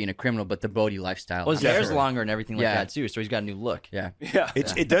 not being a criminal, but the Bodhi lifestyle. Well, his hair's longer and everything like Yeah. that, too, so he's got a new look. Yeah.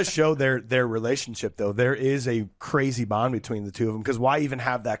 It does show their relationship, though. There is a crazy bond between the two of them, because why even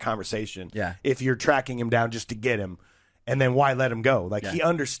have that conversation if you're tracking him down just to get him, and then why let him go? Like, he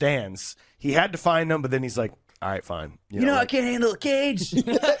understands. He had to find him, but then he's like, all right, fine. You know, I can't handle a cage. Can't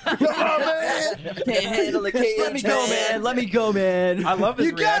handle the cage. Let me go, man. Let me go, man. I love his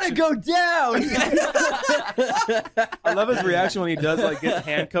You gotta reaction. go down. I love his reaction when he does like get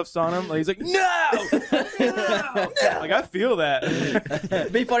handcuffs on him. Like he's like, no, no. Like I feel that.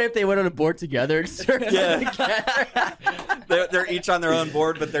 It'd be funny if they went on a board together and surfed together. They're each on their own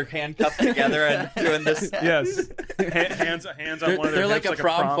board, but they're handcuffed together and doing this. Yes, hands on one of their They're like hips, a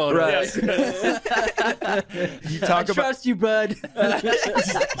prom photo. Right. You talk about Trust you, bud.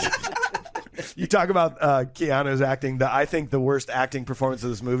 you talk about Keanu's acting. I think the worst acting performance of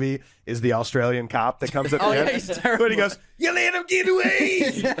this movie is the Australian cop that comes at the Oh, end. yeah, he's terrible. But he goes, "You let him get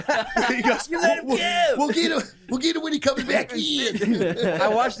away." He goes, "You let him go. We'll get him. We'll get him when he comes back in." I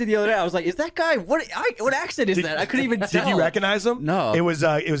watched it the other day. I was like, "Is that guy? What accent is that?" I couldn't even tell. Did you recognize him? No. It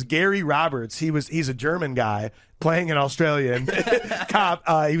was Gary Roberts. He's a German guy playing an Australian cop.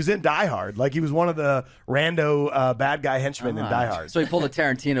 He was in Die Hard. Like, he was one of the rando bad guy henchmen in Die Hard. So he pulled a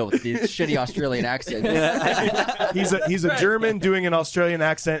Tarantino with the shitty Australian accent. He's a German doing an Australian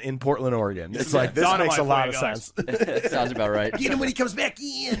accent in Portland, Oregon. It's like, this makes a lot of sense. Sounds about right. Get him when he comes back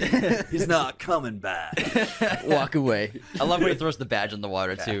in. He's not coming back. Walk away. I love when he throws the badge in the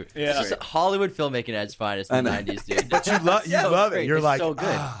water too. Yeah. It's just Hollywood filmmaking at its finest in the 90s, dude. But you love it. Great. You're It's like, so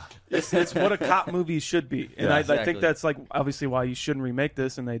good. It's what a cop movie should be, and Yeah, I exactly. think that's like obviously why you shouldn't remake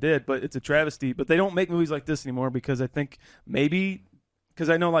this, and they did, but it's a travesty. But they don't make movies like this anymore because I think maybe because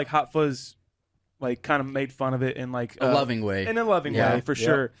I know like Hot Fuzz like kind of made fun of it in like A loving way. in a loving Yeah. way for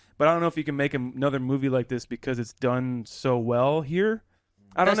sure. But I don't know if you can make another movie like this because it's done so well here.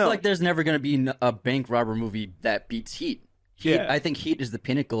 I don't That's know. like there's never going to be a bank robber movie that beats Heat. Yeah. I think Heat is the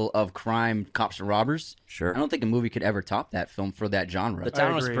pinnacle of crime, cops and robbers. Sure. I don't think a movie could ever top that film for that genre. The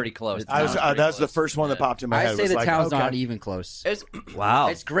town was agree. pretty close. that's the first one that popped in my head. I say was the like, town's okay. not even close. It's, Wow.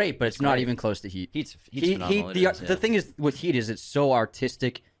 It's great, but it's not even close to Heat. Heat's Heat, phenomenal. It the is, yeah. the thing is with Heat is it's so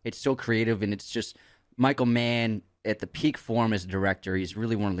artistic, it's so creative, and it's just Michael Mann at the peak form as a director. He's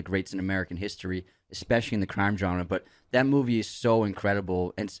really one of the greats in American history, especially in the crime genre. But that movie is so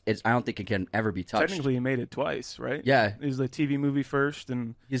incredible, and it's I don't think it can ever be touched. Technically, he made it twice, right? Yeah. it was the TV movie first,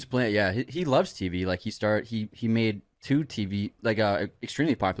 and He's playing. Yeah, he loves TV. Like he made two TV, like a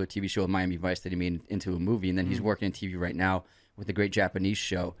extremely popular TV show, Miami Vice, that he made into a movie, and then he's working in TV right now with a great Japanese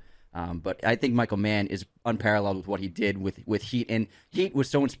show. But I think Michael Mann is unparalleled with what he did with Heat, and Heat was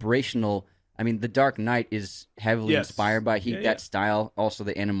so inspirational. I mean, The Dark Knight is heavily Yes. inspired by Heat. Yeah, That style, also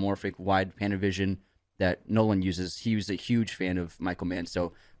the anamorphic wide Panavision that Nolan uses. He was a huge fan of Michael Mann.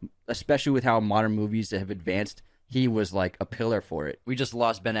 So, especially with how modern movies have advanced, he was like a pillar for it. We just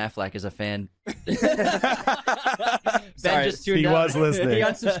lost Ben Affleck as a fan. Sorry, just tuned He out. was He listening.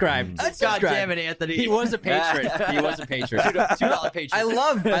 unsubscribed. God damn it, Anthony. He was a patron. He was a patron. $2 patron. I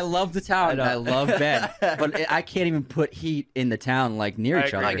love the town. I love Ben, but I can't even put Heat in the town like near I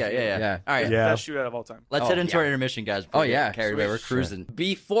each agree. other. Okay, yeah. All right. Yeah. best shootout of all time. Let's Oh, head into yeah. our intermission, guys. before Oh, we get yeah. carried away. We're cruising.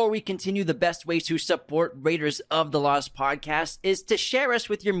 Before we continue, the best way to support Raiders of the Lost podcast is to share us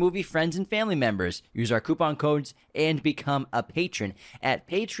with your movie friends and family members. Use our coupon codes and become a patron at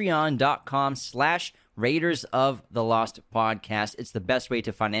patreon.com/Raiders of the Lost podcast. It's the best way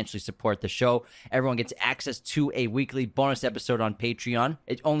to financially support the show. Everyone gets access to a weekly bonus episode on Patreon.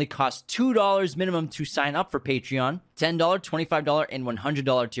 It only costs $2 minimum to sign up for Patreon. $10, $25, and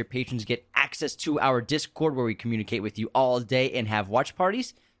 $100 tier patrons get access to our Discord where we communicate with you all day and have watch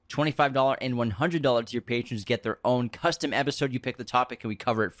parties. $25 and $100 tier patrons get their own custom episode. You pick the topic and we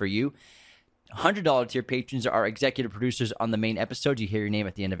cover it for you. $100 tier patrons are executive producers on the main episode. You hear your name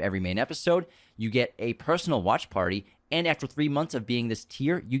at the end of every main episode. You get a personal watch party. And after 3 months of being this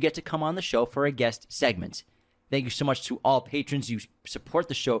tier, you get to come on the show for a guest segment. Thank you so much to all patrons. You support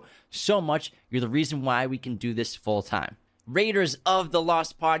the show so much. You're the reason why we can do this full time. Raiders of the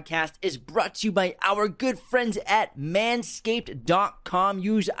Lost podcast is brought to you by our good friends at manscaped.com.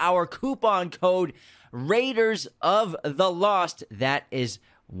 Use our coupon code Raiders of the Lost. That is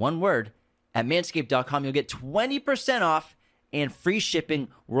one word. At manscaped.com, you'll get 20% off and free shipping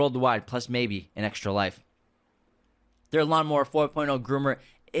worldwide, plus maybe an extra life. Their Lawnmower 4.0 groomer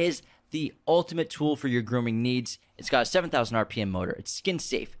is the ultimate tool for your grooming needs. It's got a 7,000 RPM motor. It's skin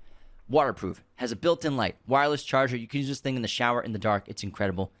safe, waterproof, has a built-in light, wireless charger. You can use this thing in the shower in the dark. It's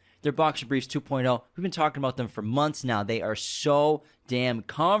incredible. Their Boxer Briefs 2.0, we've been talking about them for months now. They are so damn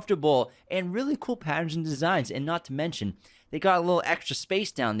comfortable and really cool patterns and designs. And not to mention, they got a little extra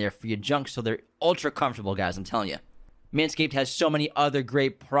space down there for your junk, so they're ultra comfortable, guys, I'm telling you. Manscaped has so many other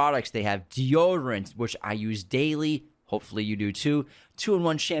great products. They have deodorant, which I use daily. Hopefully you do too.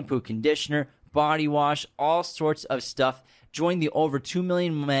 2-in-1 shampoo, conditioner, body wash, all sorts of stuff. Join the over 2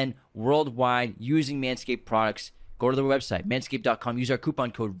 million men worldwide using Manscaped products. Go to their website, manscaped.com. Use our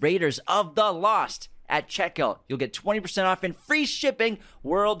coupon code Raiders of the Lost at checkout. You'll get 20% off and free shipping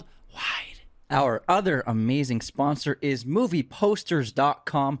worldwide. Our other amazing sponsor is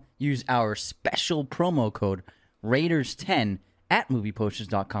movieposters.com. Use our special promo code Raiders10 at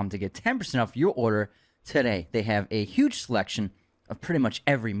movieposters.com to get 10% off your order. today. They have a huge selection of pretty much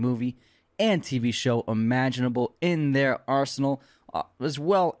every movie and TV show imaginable in their arsenal, as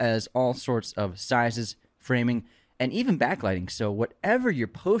well as all sorts of sizes, framing, and even backlighting. So whatever your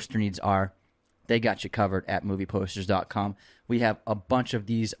poster needs are, they got you covered at movieposters.com. We have a bunch of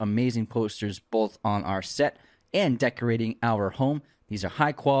these amazing posters both on our set and decorating our home. These are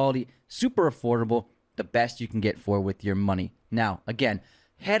high quality, super affordable, the best you can get for with your money. Now, again,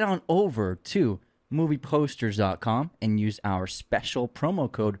 head on over to movieposters.com and use our special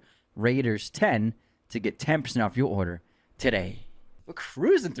promo code Raiders10 to get 10% off your order today. We're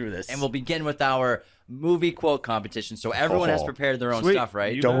cruising through this. And we'll begin with our movie quote competition. So everyone has prepared their own stuff,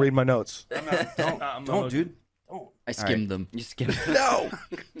 right? Don't read my notes. Don't, dude. I skimmed them. You skip. No.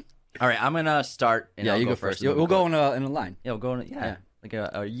 All right, I'm gonna start. And Yeah, I'll you go go first. first. We'll go in a line. Yeah, we'll go in. Yeah. Like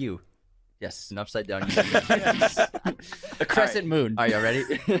a U, Yes. an upside down U. A crescent moon. Are you ready?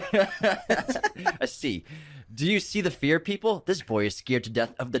 A C. Do you see the fear, people? This boy is scared to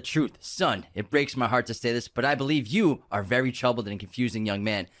death of the truth. Son, it breaks my heart to say this, but I believe you are very troubled and confusing young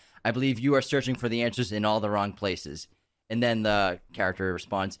man. I believe you are searching for the answers in all the wrong places. And then the character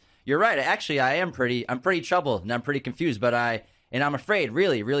responds, "You're right. Actually, I'm pretty troubled and I'm pretty confused, but I'm afraid,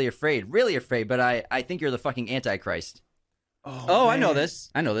 really, really afraid, but I think you're the fucking Antichrist." Oh, I know this.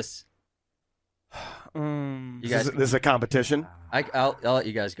 You This guys, is a competition. I'll let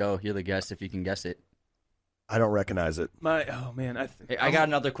you guys go. You're the guest if you can guess it. I don't recognize it. Hey, I got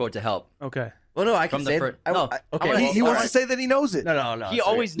another quote to help. Okay. Well, no, I From can the say first. that. No, Okay. I wanna- He wants to say that he knows it. No. He sorry.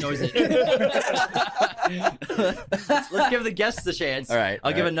 always knows it. Let's give the guests a chance. All right,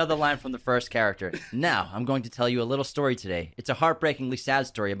 I'll all give right. another line from the first character. Now, I'm going to tell you a little story today. It's a heartbreakingly sad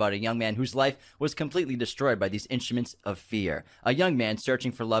story about a young man whose life was completely destroyed by these instruments of fear. A young man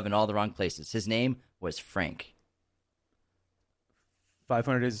searching for love in all the wrong places. His name was Frank.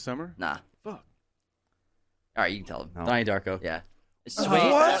 500 Days of Summer? Nah. Fuck. All right, you can tell him. Donnie Darko. Yeah.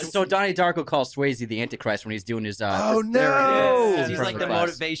 What? So Donnie Darko calls Swayze the Antichrist when he's doing his. Oh, There it no. is. He's like the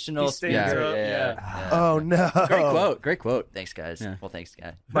Class. motivational He stands speaker. up, Yeah. Oh, no. Great quote. Thanks, guys. Yeah. Well, thanks,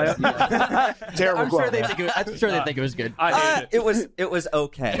 guys. Terrible I'm sure quote. they think it was good. I hate it. It was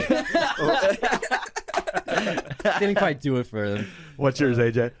okay. Didn't quite do it for them. What's yours,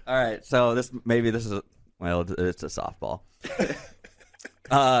 AJ? All right, so this is it's a softball.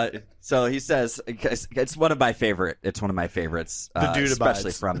 So he says it's one of my favorites. The dude especially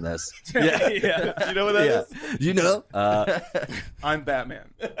abides. from this. Yeah. You know what that is? You know, I'm Batman.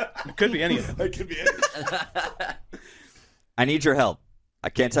 It could be any of them. It could be anything. I need your help. I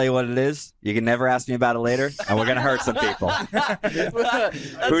can't tell you what it is. You can never ask me about it later, and we're gonna hurt some people.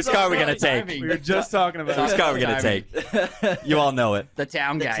 Whose car are we gonna take? We were just talking about Whose car are we gonna take? You all know it. The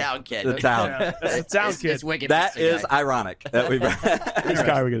town The guy. town kid. The town. That's the town kid. It's wicked. That Mr. is guy. ironic. That we. Whose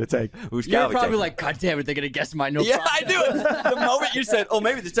guy are we going to take? Whose car You're are we probably taking? like, God damn it, they're gonna guess mine. No Yeah, problem. I do it. The moment you said, "Oh,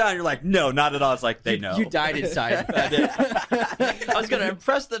 maybe the town," you're like, "No, not at all." It's like they know. You died inside. I was going to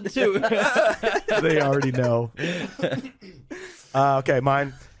impress them, too. They already know. Okay,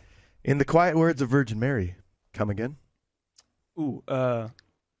 mine. In the quiet words of Virgin Mary. Come again? Ooh, Huh.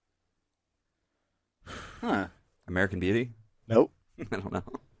 American Beauty. Nope. I don't know.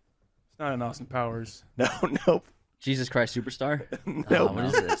 it's not an Austin Powers. No, nope. Jesus Christ Superstar. Nope. What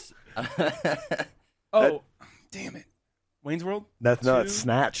is this? Oh, damn it. Wayne's World? That's Two?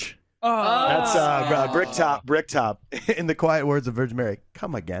 Snatch. Oh. That's Bricktop. In the quiet words of Virgin Mary.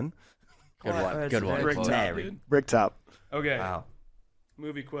 Come again? Good one. Good one. Bricktop, Mary. dude. Bricktop. Okay. Wow.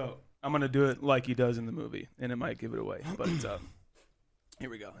 Movie quote. I'm going to do it like he does in the movie, and it might give it away. But here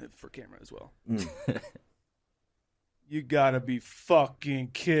we go, for camera as well. You gotta be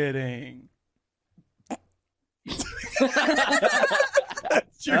fucking kidding.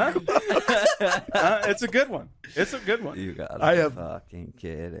 It's a good one. It's a good one. You gotta I be have- fucking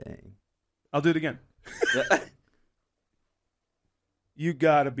kidding. I'll do it again. You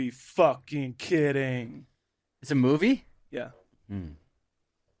gotta be fucking kidding. It's a movie. Yeah. Hmm.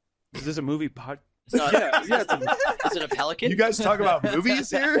 Is this a movie pod? It's not, Yeah. Is it a pelican? You guys talk about movies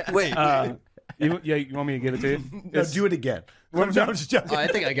here? Wait. You want me to give it to you? No, do it again. No, I'm just joking. Oh, I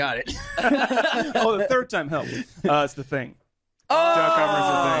think I got it. Oh, the third time helped. It's The Thing. John Carpenter's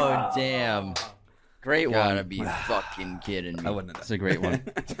The Thing. Oh, damn. Great Gotta one. be fucking kidding me. I wouldn't have That's a great one.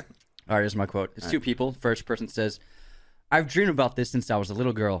 All right, here's my quote. It's two people. First person says, "I've dreamed about this since I was a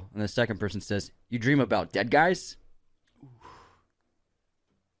little girl." And the second person says, "You dream about dead guys?"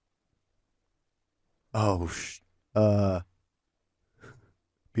 Oh,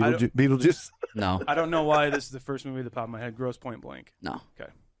 Beetlejuice. No, I don't know why this is the first movie that popped in my head. Gross Point Blank. no.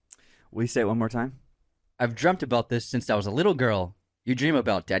 Will you say it one more time? I've dreamt about this since I was a little girl. You dream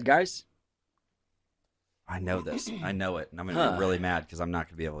about dead guys? I know this. I know it, and I'm gonna be really mad because I'm not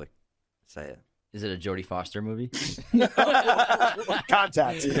gonna be able to say it. Is it a Jodie Foster movie?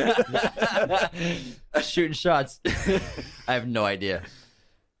 Contact. Shooting shots. I have no idea.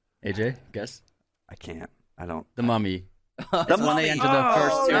 AJ, guess. I can't. I don't. The Mummy. The That's when they enter the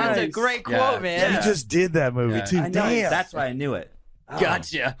first two. That's a great quote, man. You just did that movie Yeah. too. I know. Damn. That's why I knew it. Oh.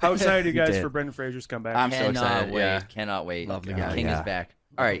 Gotcha. How excited are you guys did. for Brendan Fraser's comeback? I'm so Cannot excited. wait. Yeah. Cannot wait. Love the The guy. King Yeah. is back.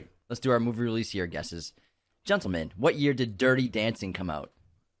 All right, let's do our movie release year guesses. Gentlemen, what year did Dirty Dancing come out?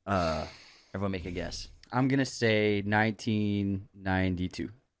 Everyone make a guess. I'm gonna say 1992.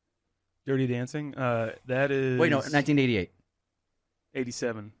 Dirty Dancing. That is. Wait, no, 1988.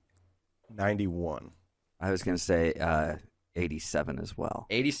 87. 91. I was gonna say 87 as well.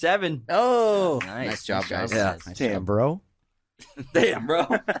 87. Oh, Nice. nice job, guys. Yeah. Nice Damn, job. bro. Damn, bro.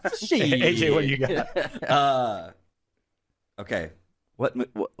 AJ, what do you got? Okay.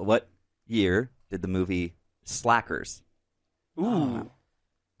 What year did the movie Slackers? Ooh,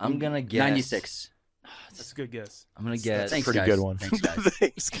 I'm gonna guess 96. that's a good guess. I'm gonna guess. Thanks, Pretty guys. good one. Thanks, guys.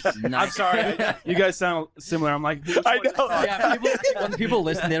 Thanks, guys. I'm sorry. You guys sound similar. I'm like, I know. Yeah, when people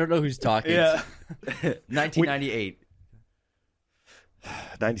listen, they don't know who's talking. Yeah. 1998.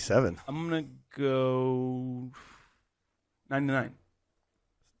 97. I'm gonna go 99.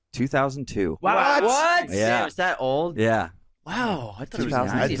 2002. What? What? Yeah. Damn, is that old? Yeah. Wow, I thought it was a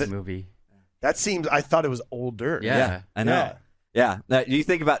 2000. 90s movie. That seems. I thought it was older. Yeah. I know. Yeah. Yeah. Now, you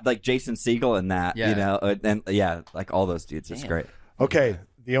think about like Jason Segel and that, Yeah. you know, and yeah, like all those dudes. It's Damn. great. Okay.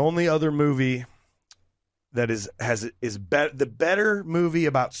 The only other movie that the better movie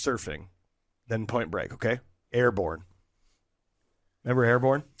about surfing than Point Break. Okay. Airborne. Remember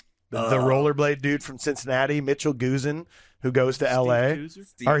Airborne? The rollerblade dude from Cincinnati, Mitchell Guzin, who goes to L.A. Cruiser?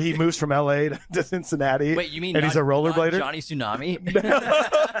 Or he moves from L.A. to Cincinnati. Wait, you mean and he's a not rollerblader? Johnny Tsunami?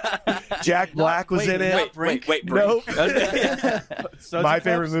 Jack Black was in it. Brink. Nope. Suds My and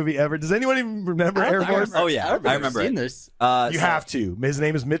favorite Cups? movie ever. Does anyone even remember Airborne? Oh yeah, I remember Seen it. this. You have to. His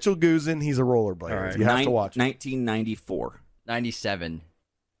name is Mitchell Guzin. He's a rollerblader. All right. You have to watch it. 1994. 97.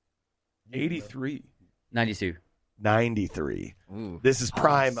 83. 92. 93. Ooh. This is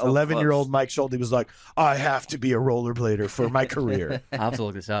prime. so 11-year-old close. Mike Schulte was like, I have to be a rollerblader for my career. I'll have to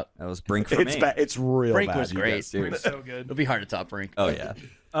look this up. That was Brink for It's me. It's real Brink bad. was you great. guys do. It's so good. It'll be hard to top Brink. Oh yeah.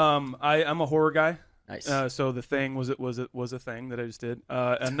 I'm a horror guy. Nice. So The Thing was a thing that I just did.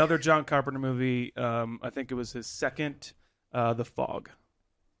 Another John Carpenter movie. I think it was his second. The Fog.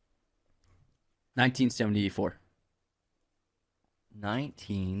 1974.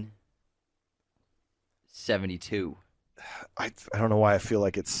 1972. I don't know why I feel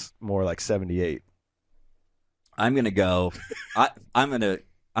like it's more like 78. I'm gonna go. I'm gonna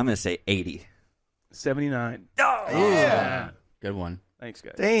say 80. 79. Oh, Yeah. Good one. Thanks,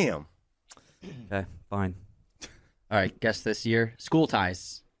 guys. Damn. Okay, fine. All right, guess this year. School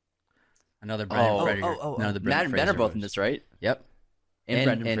Ties. Another Brendan Fraser. Another Matt Brendan and Ben are Fraser both movie. in this, right? Yep. And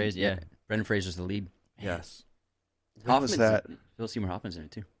Brendan Fraser, yeah. Brendan Fraser's the lead. Yes. When was that? Phil Seymour Hoffman's in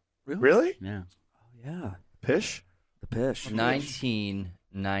it too. Really? Yeah. Yeah. Pish? The Pish.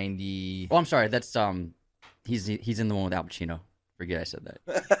 1990. Oh, I'm sorry. That's he's in the one with Al Pacino. Forget I said that.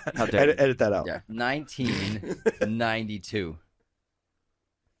 How dare you. Edit that out. Yeah. 1992.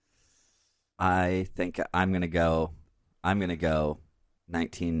 I think I'm gonna go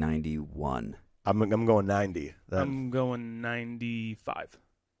 1991. I'm going 90. I'm going 95.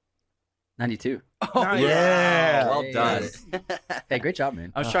 92. Yeah. Well done. Hey, great job,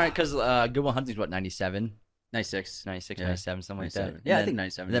 man. I was trying because Good Will Hunting's what, 97? 96. 96, Yeah. 97, something like 97. that. Yeah, I And think then-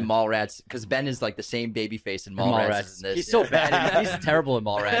 97, And then yeah. Mallrats, because Ben is like the same baby face in Mallrats. as in this. He's so bad. He's terrible in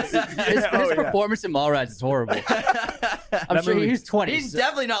Mallrats. His performance in Mallrats is horrible. I'm sure he's 20. He's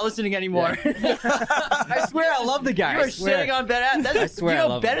definitely not listening anymore. I swear I love the guy. You I are swear. shitting on Ben. I swear I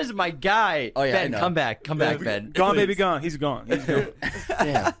love Ben him. is my guy. Oh, yeah, I Ben, know. come back, Ben. Gone, baby, gone. He's gone. He's gone.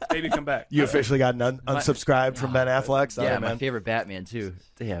 Yeah. Baby, come back. You officially got unsubscribed from Ben Affleck? Sorry, Yeah, my man. favorite Batman too.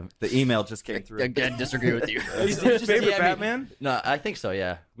 Damn. The email just came through. Again, disagree with you. He's your favorite DM me. Batman? No, I think so.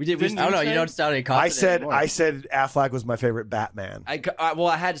 Yeah, we did. Didn't I don't know. you You say? don't sound any confident I anymore. said Affleck was my favorite Batman. I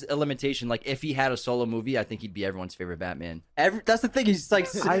had a limitation. Like, if he had a solo movie, I think he'd be everyone's favorite Batman. That's the thing. He's like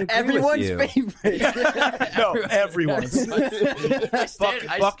I agree everyone's with you. favorite. No, everyone's.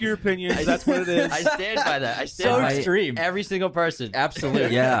 Fuck your opinions. That's what it is. I stand by that. I stand So by extreme. every single person.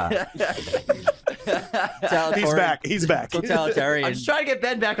 Absolutely. Yeah. He's back. He's back. Totalitarian. I'm just trying to get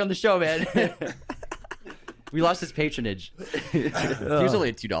Ben back on the show, man. We lost his patronage. He was only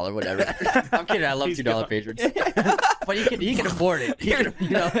a $2, whatever. I'm kidding. I love $2 patrons, but he can afford it.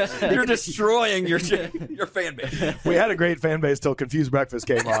 You're destroying your fan base. We had a great fan base till Confused Breakfast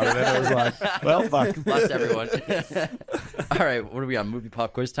came on, and then it was like, well, fuck. Lost everyone. All right, what are we on? Movie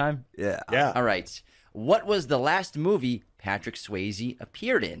pop quiz time? Yeah. All right. What was the last movie Patrick Swayze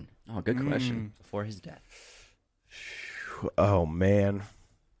appeared in? Oh, good question. Before his death. Oh, man.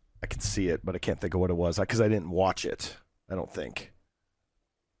 I can see it, but I can't think of what it was because I didn't watch it. I don't think.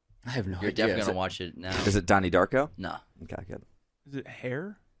 I have no You're idea. definitely going to watch it now. Is it Donnie Darko? No. Okay, good. Is it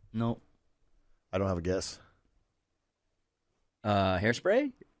Hair? No. I don't have a guess.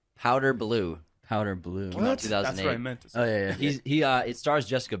 Hairspray? Powder Blue. Powder Blue. Came out in 2008. That's what I meant to say. Oh, yeah. It stars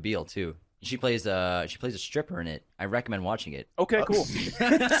Jessica Biel too. She plays a stripper in it. I recommend watching it. Okay, cool.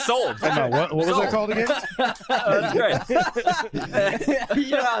 Sold. What was that called again? That's great.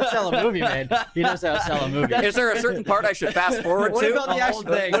 You know how to sell a movie, man. He knows how to sell a movie. Is there a certain part I should fast forward What to? about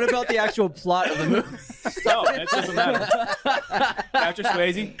what about the actual plot of the movie? No, that doesn't matter. Patrick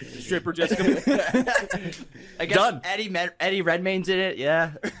Swayze, stripper Jessica. I guess Done. Eddie Redmayne's in it.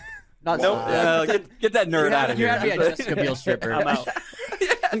 Yeah. Not Get that nerd out of you here. had to be a Jessica Biel stripper. I'm out.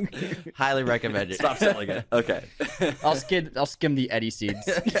 Highly recommend it. Stop selling it. Okay. I'll skim the Eddie seeds.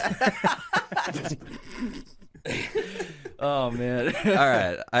 Oh man. All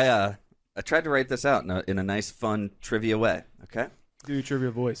right. I tried to write this out in a nice, fun trivia way. Okay. Do your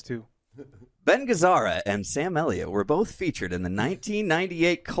trivia voice too. Ben Gazzara and Sam Elliott were both featured in the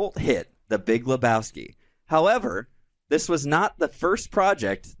 1998 cult hit The Big Lebowski. However, this was not the first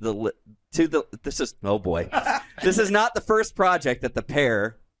project this is not the first project that the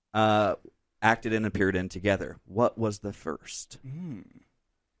pair acted and appeared in together. What was the first?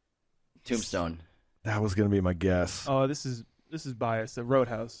 Tombstone. That was going to be my guess. Oh, this is biased. The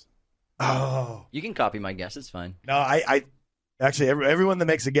Roadhouse. Oh. You can copy my guess. It's fine. No, I actually, everyone that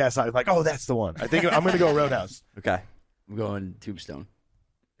makes a guess, I'm like, oh, that's the one. I think I'm going to go Roadhouse. Okay. I'm going Tombstone.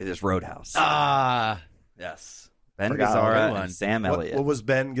 It is Roadhouse. Yes. Ben Forgot Gazzara one. and Sam What Elliott. was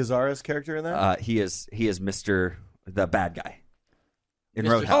Ben Gazzara's character in that? He is Mr. the bad guy in Mr.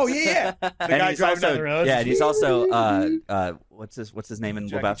 Roadhouse. Oh, yeah. The And guy he's driving also, down the road. yeah, and he's also what's his name in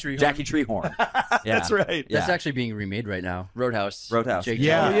Jackie Lebowski? Treehorn. Jackie Treehorn. Yeah. That's right. Yeah. That's actually being remade right now. Roadhouse. Jake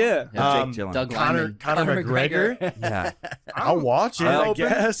Yeah. Gyllenhaal. Yeah. Jake Gyllenhaal. Doug Conor Liman. McGregor. Yeah. I'll watch it, I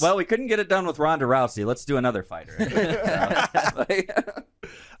guess. Well, we couldn't get it done with Ronda Rousey. Let's do another fighter.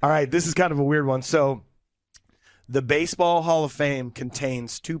 All right, this is kind of a weird one. So, the Baseball Hall of Fame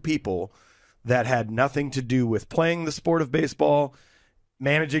contains two people that had nothing to do with playing the sport of baseball,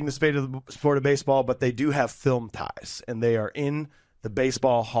 managing the sport of baseball, but they do have film ties, and they are in the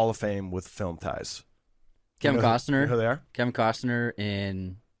Baseball Hall of Fame with film ties. Kevin You know Costner. who they are? Kevin Costner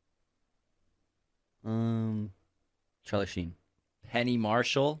and Charlie Sheen. Penny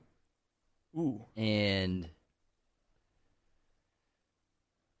Marshall Ooh. and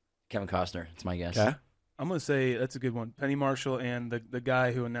Kevin Costner. It's my guess. Okay. I'm gonna say that's a good one. Penny Marshall and the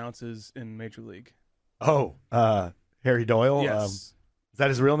guy who announces in Major League. Oh, Harry Doyle. Yes. Is that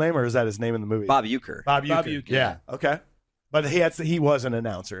his real name, or is that his name in the movie? Bob Uecker. Bob Uecker. Bob Uecker. Yeah. Okay. But he was an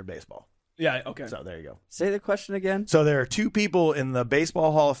announcer in baseball. Yeah. Okay. So there you go. Say the question again. So there are two people in the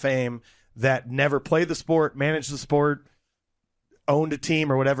Baseball Hall of Fame that never played the sport, managed the sport, owned a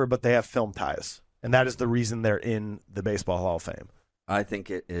team or whatever, but they have film ties. And that is the reason they're in the Baseball Hall of Fame. I think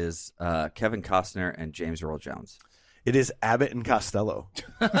it is Kevin Costner and James Earl Jones. It is Abbott and Costello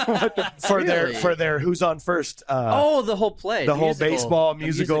for their Who's on First. The whole play, the whole musical. baseball The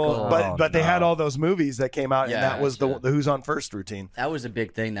musical. But they had all those movies that came out, and Yeah, that was the gotcha. Who's on First routine. That was a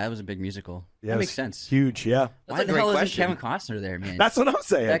big thing. That was a big musical. Yeah, That it makes was sense. Huge, yeah. That's Why a the great hell question. isn't Kevin Costner there, man? That's what I'm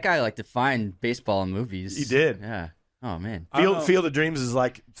saying. That guy defined baseball in movies. He did. Yeah. Oh man. I don't know. Field of Dreams is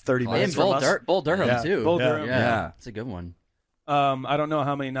like 30 And minutes from us. Bull Durham Yeah. too. Bull Durham. Yeah. It's a good one. I don't know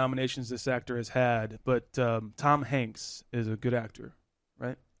how many nominations this actor has had, but Tom Hanks is a good actor,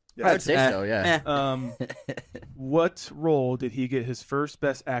 right? I'd say so. Yeah. What role did he get his first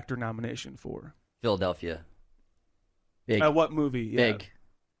Best Actor nomination for? Philadelphia. Big. What movie? Yeah. Big.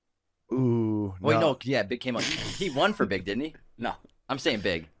 Ooh. Wait, no. Yeah, Big came up. He won for Big, didn't he? No. I'm saying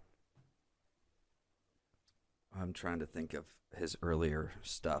Big. I'm trying to think of his earlier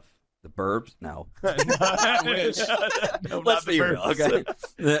stuff. The Burbs? No. I wish. No, Let's not the be real. Burbs.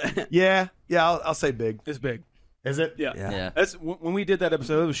 Okay. Yeah, I'll say big. It's big. Is it? Yeah. Yeah. Yeah. That's when we did that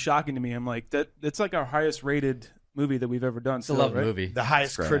episode. It was shocking to me. I'm like, that's like our highest rated movie that we've ever done. It's a love movie. The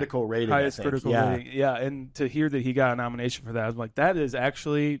highest critical rating. Highest I think. critical rating. Yeah, and to hear that he got a nomination for that, I was like, that is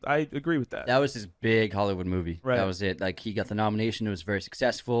actually, I agree with that. That was his big Hollywood movie. Right. That was it. Like, he got the nomination. It was very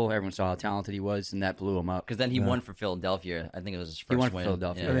successful. Everyone saw how talented he was, and that blew him up. Because then he won for Philadelphia. I think it was his first He won for win.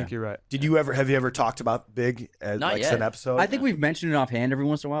 Philadelphia. I think you're right. Have you ever talked about Big as Not like yet. an episode? I think we've mentioned it offhand every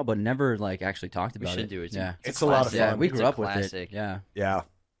once in a while, but never like actually talked about it. We should do it. Yeah, It's a lot of classic. fun. yeah, we It's grew a up with it. classic. Yeah. Yeah.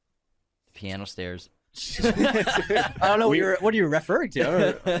 Piano stairs. I don't know what are you referring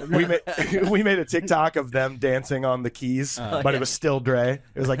to. we made a TikTok of them dancing on the keys, but it was still Dre.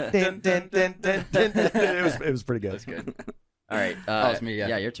 It was like din, din, din, din, din, din. It was pretty good. That's good. All right. it's me, yeah.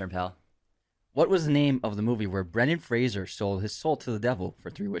 Yeah, your turn, pal. What was the name of the movie where Brendan Fraser sold his soul to the devil for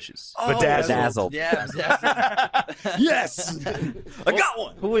 3 wishes? Bedazzled. Yeah. Yes, I got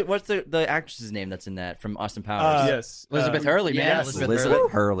one. What's the actress's name that's in that from Austin Powers? Yes. Elizabeth Hurley, man. yeah,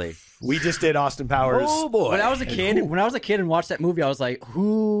 Elizabeth Hurley. we just did Austin Powers. Oh boy. When I was a kid and watched that movie, I was like,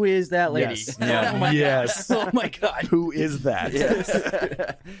 "Who is that lady?" Yes. Oh my Yes. God. Oh my God. Who is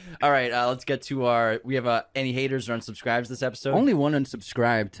that? All right, let's get to we have any haters or unsubscribes this episode? Only one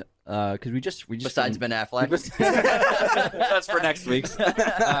unsubscribed because we just Besides Ben Affleck. That's for next week's.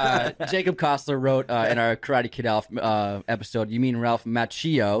 Jacob Kostler wrote in our Karate Kid Alf episode, "You mean Ralph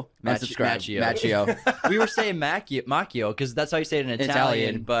Macchio?" Unsubscribed. Macchio. We were saying Macchio because that's how you say it in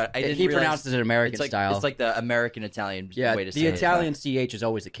Italian, but I didn't He realize pronounces it American it's like, style. It's like the American Italian Yeah, way to say the it. Italian CH is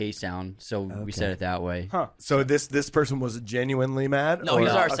always a K sound, so we said it that way. So this person was genuinely mad? No, or- he's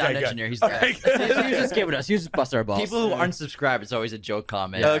our Okay, sound good. engineer. He's Okay, the good. He was just giving us. He was just busting our balls. People who unsubscribe, it's always a joke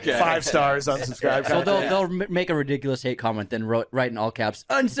comment. Okay. 5 stars unsubscribed. So they'll make a ridiculous hate comment, then write in all caps,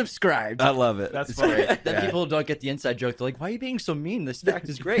 "Unsubscribed." I love it. That's funny. Then people who don't get the inside joke, they're like, "Why are you being so mean? This fact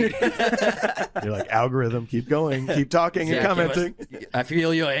is great." You're like, algorithm, keep going, keep talking and Yeah, commenting. I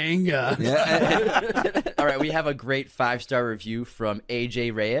feel your anger. All right, we have a great 5-star review from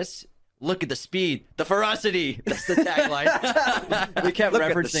AJ Reyes. Look at the speed, the ferocity. That's the tagline. We kept Look at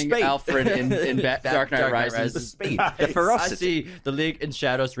the referencing spade. Alfred in Dark Knight Rises. The speed, the I ferocity, see the League in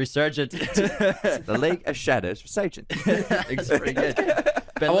Shadows resurgent. the League of Shadows resurgent. It's pretty good.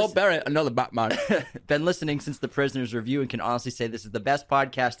 I won't bury another Batman. Been listening since the Prisoners review and can honestly say this is the best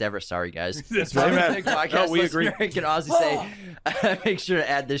podcast ever. Sorry, guys. That's very bad. Big podcast No, we agree. listener and can honestly say, make sure to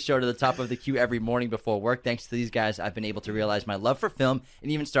add this show to the top of the queue every morning before work. Thanks to these guys, I've been able to realize my love for film and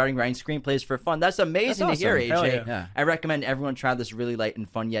even starting writing screenplays for fun. That's amazing That's to hear, awesome. AJ. Hell yeah. I recommend everyone try this really light and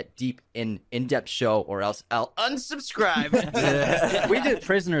fun yet deep in-depth show, or else I'll unsubscribe. We did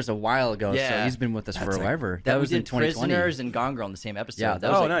Prisoners a while ago, so Yeah. he's been with us forever. That was we in did 2020. Prisoners and Gone Girl in the same episode. Yeah,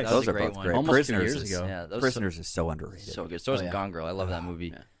 that was, nice. that was Those a are great both one. great. Almost 2 Prisoners years is, ago. Yeah, that was Prisoners is so underrated. so good. So is yeah. Gone Girl. I love that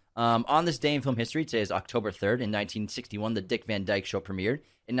movie. On this day in film history, today is October 3rd. In 1961, The Dick Van Dyke Show premiered.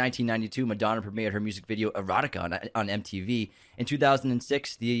 In 1992, Madonna premiered her music video Erotica on MTV. In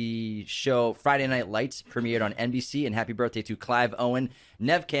 2006, the show Friday Night Lights premiered on NBC. And happy birthday to Clive Owen,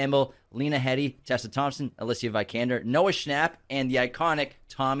 Nev Campbell, Lena Headey, Tessa Thompson, Alicia Vikander, Noah Schnapp, and the iconic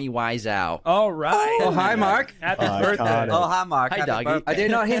Tommy Wiseau. All right. Oh, hi, Mark. Happy Iconic. birthday. Oh, hi, Mark. Hi, Happy doggy. birthday. I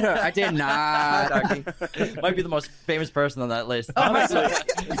did not hit her. I did not. Doggy. Might be the most famous person on that list. Honestly,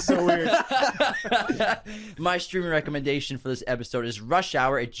 it's so weird. My streaming recommendation for this episode is Rush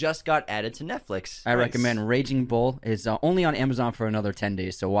Hour. It just got added to Netflix. I recommend Raging Bull. It's only on Amazon for another 10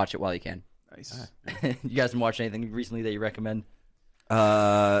 days, so watch it while you can. Nice. You guys been watching anything recently that you recommend?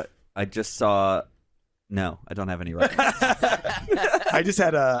 I just saw. No, I don't have any records. I just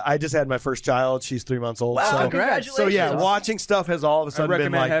had my first child. She's 3 months old. Wow, so, congratulations. so yeah, watching stuff has all of a I sudden been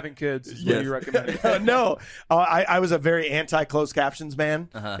recommend like having kids. Is Yes. what you recommend. no. I was a very anti-closed captions man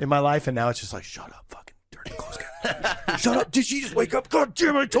in my life, and now it's just like, shut up, fucking turn the closed captions. Shut up. Did she just wake up? God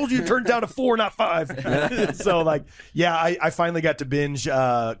damn it, I told you to turn down to 4, not 5. So, like, yeah, I finally got to binge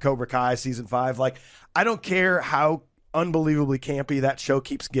Cobra Kai season 5. Like, I don't care how unbelievably campy that show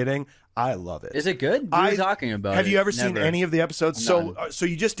keeps getting. I love it. Is it good? We were talking about it. Have you ever seen Never. any of the episodes? None. So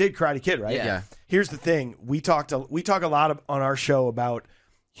you just did Karate Kid, right? Yeah. Here's the thing: we talk a lot on our show about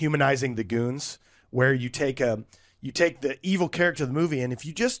humanizing the goons, where you take the evil character of the movie, and if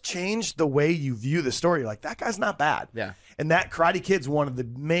you just change the way you view the story, like, that guy's not bad. Yeah. And that Karate Kid's one of the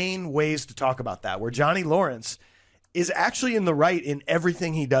main ways to talk about that, where Johnny Lawrence is actually in the right in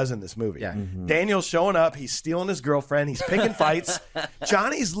everything he does in this movie. Yeah. Daniel's showing up. He's stealing his girlfriend. He's picking fights.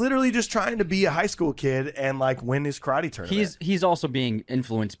 Johnny's literally just trying to be a high school kid and, like, win his karate tournament. He's also being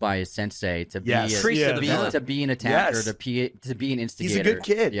influenced by his sensei to be Yes. Priest of the villain. to be an attacker, Yes. to be an instigator. He's a good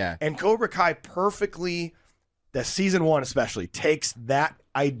kid. Yeah. And Cobra Kai perfectly, the season 1 especially, takes that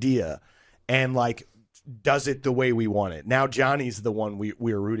idea and, like, does it the way we want it. Now Johnny's the one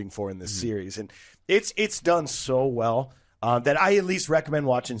we are rooting for in this series. And It's done so well that I at least recommend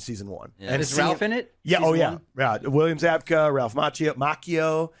watching season 1. Yeah. And Is seeing- Ralph in it? Yeah, Season yeah. one? Yeah. William Zabka, Ralph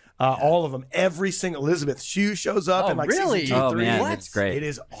Macchio, all of them. Every single Elizabeth Shue shows up Oh, in like really? season 2, Oh 3. man, What? it's great. It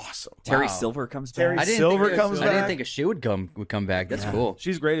is awesome. Terry Wow. Silver comes Terry back. I didn't Silver think comes I didn't back. think a shoe would come back. That's cool.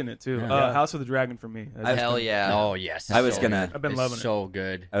 She's great in it too. House of the Dragon for me. Hell yeah. Oh yes. I was so gonna- good. I've been It's loving it. so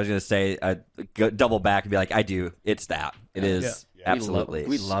good. I was gonna say go double back and be like, I do. It's that. It is absolutely.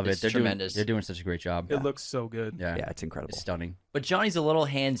 We love it. It's They're tremendous. They're doing such a great job. It looks so good. Yeah, Yeah, it's incredible. It's stunning. But Johnny's a little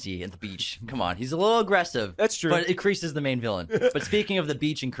handsy at the beach. Come on, he's a little aggressive. That's true. But Kreese is the main villain. But speaking of the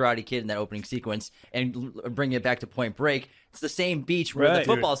beach and Karate Kid in that opening sequence, and bringing it back to Point Break, it's the same beach where the Right.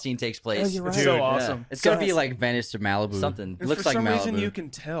 football scene takes place. you're It's right. so Dude, awesome. It's gonna be like Venice or Malibu. Something. It looks for like some Malibu. reason you can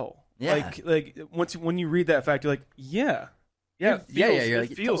tell. Yeah. Like when you read that fact, you're like, yeah. Yeah, it feels, you're it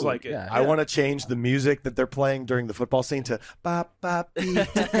like, feels totally, like it. yeah. I want to change the music that they're playing during the football scene to bop bop beep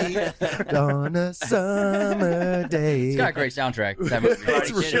beep on a summer day. It's got a great soundtrack. That movie. Karate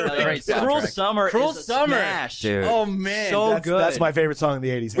Kid, really like, great Cruel soundtrack. Summer Cruel is a Summer. smash. Dude. Oh man, So that's, good. that's my favorite song of the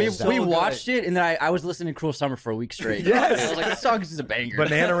 80s. we hands down. we good. watched it and then I was listening to Cruel Summer for a week straight. Yes. I was like, this song is a banger.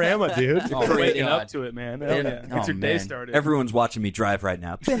 Bananarama, dude. Oh, my Waking God. up to it, man. Hell yeah. Oh, Gets your day man. started. Everyone's watching me drive right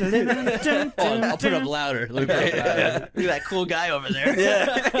now. Oh, I'll put it up louder. Let me put it up louder. Look at that cool guy over there.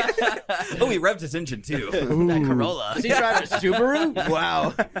 Oh, he revved his engine too. That Corolla. Is he driving a Subaru?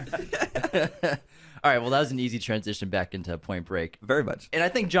 Wow. All right, well, that was an easy transition back into Point Break. Very much. And I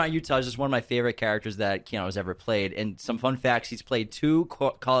think John Utah is just one of my favorite characters that Keanu has ever played. And some fun facts: he's played 2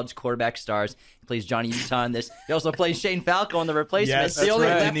 college quarterback stars. He plays Johnny Utah in this. He also plays Shane Falco in The Replacements. Yes, The that's only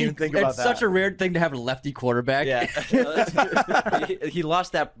right. I lefty, didn't even think about it's that. such a weird thing to have a lefty quarterback. Yeah, he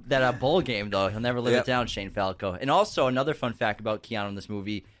lost that bowl game though. He'll never live Yep. it down, Shane Falco. And also another fun fact about Keanu in this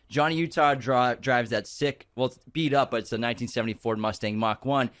movie: Johnny Utah drives that sick, well, it's beat up, but it's a 1970 Ford Mustang Mach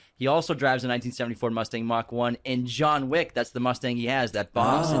 1. He also drives a 1970 Ford Mustang Mach 1. And John Wick, that's the Mustang he has that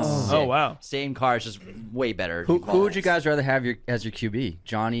bombs. It's sick. Oh, wow. Same car, it's just way better. Who would you guys rather have as your QB,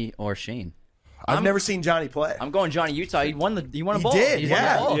 Johnny or Shane? I've never seen Johnny play. I'm going Johnny Utah. He won a He bowl. did, He won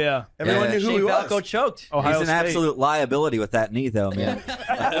yeah. the bowl. Yeah. Everyone Yeah. knew who Shane he Falco was. choked. Ohio He's an State. absolute liability with that knee, though, man.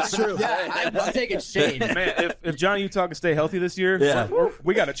 That's true. I'm taking Shane. Man, if Johnny Utah can stay healthy this year, Yeah.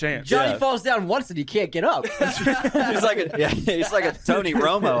 we got a chance. Johnny falls down once and he can't get up. he's like a Tony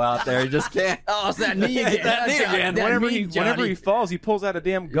Romo out there. He just can't. Oh, it's that knee again. That knee again. Whenever he falls, he pulls out a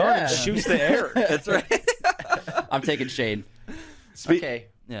damn gun Yeah. and shoots the air. That's right. I'm taking Shane. Okay.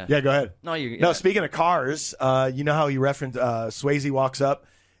 Yeah. Yeah, go ahead. No, you. No, speaking of cars, you know how you referenced Swayze walks up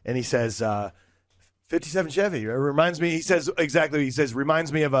and he says, 57 Chevy. It reminds me, he says,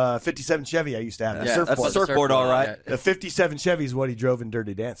 reminds me of a 57 Chevy I used to have. Yeah, Surfboard. That's a surfboard, all right. The 57 Chevy is what he drove in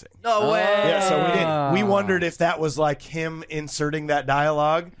Dirty Dancing. No way. Yeah, so we wondered if that was like him inserting that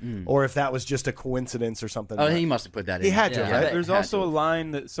dialogue or if that was just a coincidence or something. Oh, he must have put that in. He had to, Yeah. right? There's also a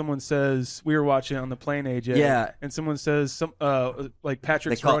line that someone says, we were watching on the plane, AJ. Yeah. And someone says, like They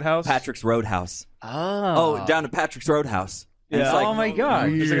Patrick's call it Roadhouse. Patrick's Roadhouse. Oh. Oh, down to Patrick's Roadhouse. And Yeah. it's like, Oh my God.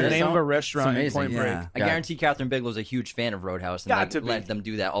 It's like the That's name of a so- restaurant in it's Point amazing. Break. Yeah. I guarantee Catherine Bigelow's a huge fan of Roadhouse and Got to be. let them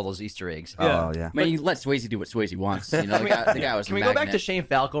do that, all those Easter eggs. Oh, yeah. I mean, you let Swayze do what Swayze wants. You know, the guy was Can a we go back to magnet. Shane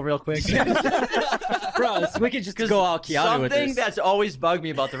Falco real quick? Bro, we could just go all Keanu with Something this. that's always bugged me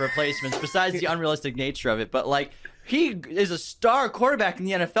about the Replacements, besides the unrealistic nature of it, but like he is a star quarterback in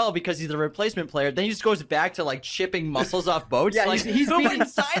the NFL because he's a replacement player. Then he just goes back to like chipping muscles off boats. Yeah, like he's who beating- would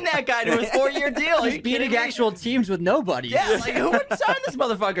sign that guy to a 4-year deal? Are He's you kidding beating me? actual teams with nobody. Yeah, like who would sign this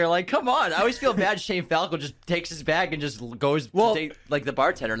motherfucker? Like, come on! I always feel bad. Shane Falco just takes his bag and just goes Well, to date, like the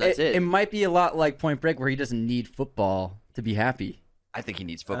bartender, and that's it. It might be a lot like Point Break, where he doesn't need football to be happy. I think he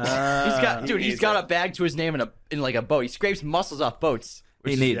needs football. He's got a bag to his name in like a boat. He scrapes muscles off boats.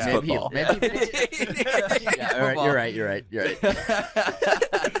 He needs football. Yeah, you're right. You're right.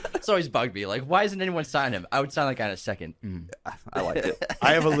 It's always bugged me. Like, why doesn't anyone sign him? I would sign that guy in a second. I like it.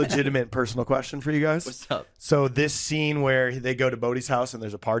 I have a legitimate personal question for you guys. What's up? So this scene where they go to Bodie's house and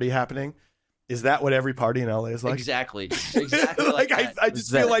there's a party happening, is that what every party in LA is like? Exactly. like that. I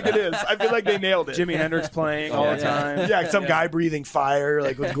just feel like it is. I feel like they nailed it. Jimi Hendrix playing all the time. Yeah, some guy breathing fire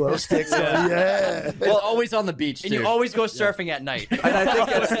like with glow sticks. Yeah. Well, always on the beach, And too. you always go surfing at night. And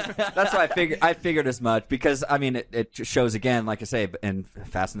I think that's why I figured as much because I mean it shows again, like I say, in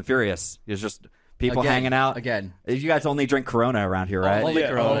Fast and the Furious. There's just people Again, hanging out. again. You guys only drink Corona around here, right? Only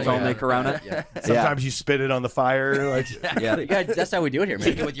Corona. It's only Yeah. Corona. Yeah. Sometimes you spit it on the fire. Like Yeah. Yeah, that's how we do it here, Kick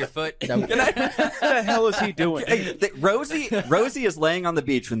it man. with your foot. What the hell is he doing? Hey, Rosie is laying on the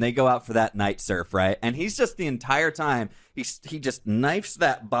beach when they go out for that night surf, right? And he's just the entire time he just knifes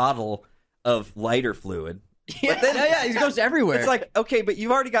that bottle of lighter fluid But then, he goes everywhere. it's like, okay, but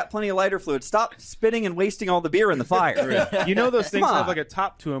you've already got plenty of lighter fluid. Stop spitting and wasting all the beer in the fire. You know those things Come have on. like a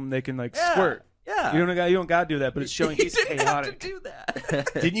top to them. They can like squirt. Yeah. You don't got to do that, but it's showing he's didn't have to chaotic. do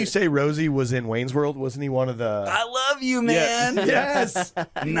that. Didn't you say Rosie was in Wayne's World? Wasn't he one of the? I love you, man. Yes.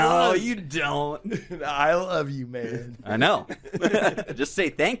 No, you don't. I love you, man. I know. Just say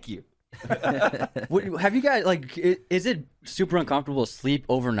thank you. Have you guys is it super uncomfortable to sleep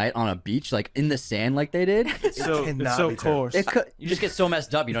overnight on a beach, like in the sand, like they did? So cannot it's so be coarse. You just get so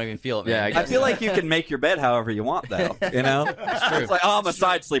messed up, you don't even feel it, man. Yeah, I I guess. feel like you can make your bed however you want, though. You know, it's like, oh, I'm a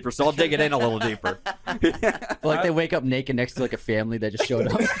side sleeper, so I'll dig it in a little deeper. Like they wake up naked next to like a family that just showed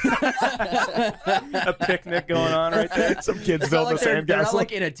up. A picnic going on right there. Some kids It's not built a like they're not sandcastle.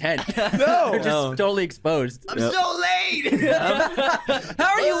 like in a tent. No. They're just totally exposed. I'm so late.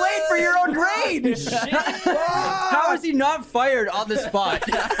 How are you late for your own grade? How is he not fired on the spot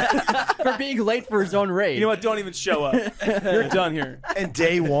for being late for his own raid? You know what? Don't even show up. You're done here. And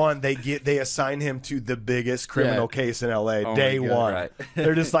day one, they assign him to the biggest criminal case in LA. Oh Day my God, one, right.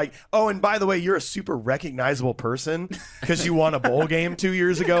 they're just like, oh, and by the way, you're a super recognizable person because you won a bowl game 2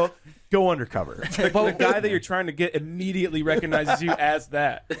 years ago. Go undercover. The guy that you're trying to get immediately recognizes you as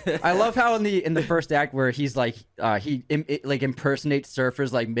that. I love how in the first act where he's like he impersonates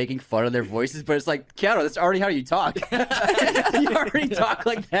surfers, like making fun of their voices, but it's like, Keanu, that's already how you talk. You already talk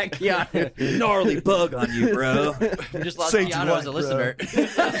like that, Keanu. Gnarly bug on you, bro. We just lost Sage Keanu as a White, listener.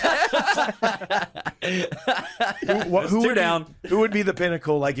 Who two would down. Who would be the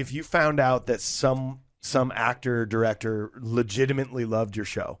pinnacle? Like if you found out that some actor director legitimately loved your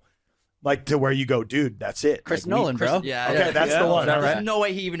show, like to where you go, dude, that's it. Chris Like, Nolan, bro. Yeah. Okay, that's the one. Is that All right? There's no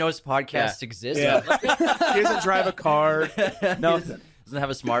way he even knows podcasts exist. Yeah. He doesn't drive a car. Nothing. Doesn't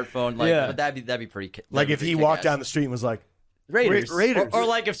have a smartphone. Like, Yeah. but that'd be pretty. Like if he walked down the street and was like, Raiders. Or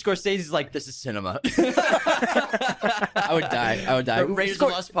like if Scorsese's like, this is cinema. I would die. Raiders of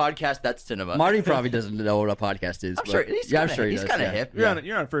Lost podcast, that's cinema. Marty probably doesn't know what a podcast is. I'm but- sure he's I'm kinda, sure he he's does, kind of yeah. hip.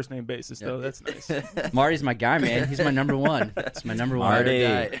 You're on a first name basis though. That's nice. Marty's my guy, man. He's my number one. That's my number one.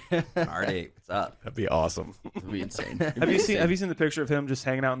 Marty. Marty, what's up? that'd be awesome. It'd be insane. Have you seen the picture of him just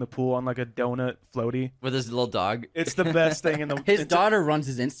hanging out in the pool on like a donut floaty? With his little dog. It's the best thing in the. His it's- daughter runs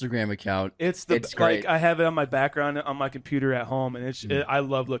his Instagram account. It's great. like I have it on my background on my computer at home, and I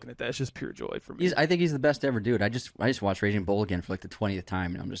love looking at that. It's just pure joy for me. I think he's the best ever dude. I just watched Raging Bull again for like the 20th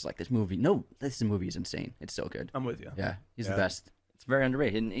time, and I'm just like, this movie is insane. It's so good. I'm with you. Yeah, he's the best. It's very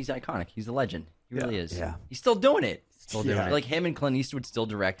underrated. And he's iconic. He's a legend. He really is. Yeah. He's still doing it. Still doing it. Like him and Clint Eastwood still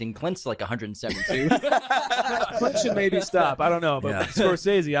directing. Clint's like 172. Clint should maybe stop. I don't know, but Yeah.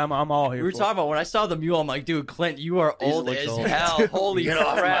 Scorsese, I'm all here. We were for. talking about when I saw the mule. I'm like, dude, Clint, you are old looks as old. hell. Holy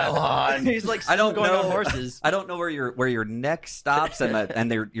crap! He's like, I don't going know on horses. I don't know where your neck stops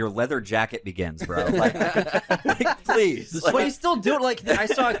and your leather jacket begins, bro. Like please. But he's still doing I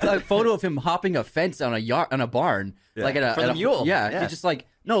saw a photo of him hopping a fence on a barn, like at a For the mule. Yeah, Yeah. he's just like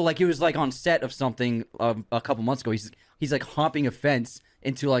he was like on set of something a couple months ago. He's like hopping a fence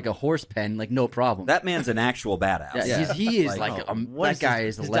into like a horse pen, like no problem. That man's an actual badass. Yeah, he is What that guy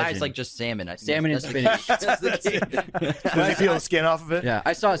is a his legend. diet's like just salmon. I think Salmon and that's- spinach. Does he peel the skin off of it? Yeah,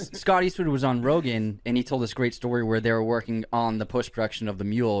 I saw Scott Eastwood was on Rogan, and he told this great story where they were working on the post production of The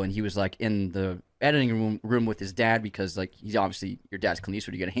Mule, and he was like in the editing room with his dad because like he's obviously your dad's Clint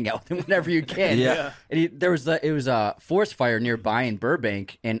Eastwood. You got to hang out with him whenever you can. Yeah. And it was a forest fire nearby in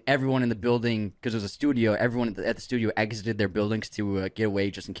Burbank, and everyone in the building, because it was a studio, everyone at the studio exited their buildings to get away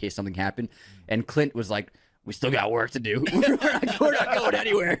just in case something happened. And Clint was like, "We still got work to do. We're not going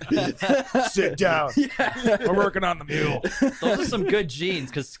anywhere." Sit down. We're working on the mule. Those are some good genes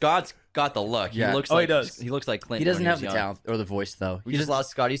because Scott's got the look. Yeah. He looks Oh, he like does. He looks like Clint. He doesn't when have was the young. talent or the voice, though. We just lost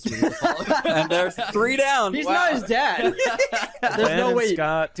Scott Eastwood. And there's 3 down. He's Wow. not his dad. There's Ben no and way,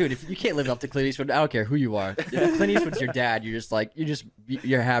 Scott. dude. If you can't live up to Clint Eastwood, I don't care who you are. If Clint Eastwood's your dad.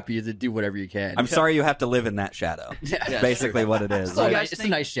 You're happy to do whatever you can. I'm sorry you have to live in that shadow. Yeah, Basically what it is. So you Like, guys it's a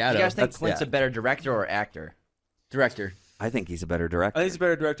think- nice shadow. You guys think That's- Clint's yeah. a better director or actor? Director. I think he's a better I director. think he's a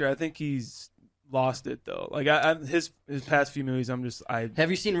better director. I think he's lost it though. Like his past few movies, Have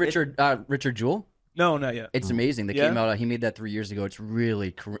you seen Richard Jewell? No, not yet. It's amazing. That Yeah? came out. He made that 3 years ago. It's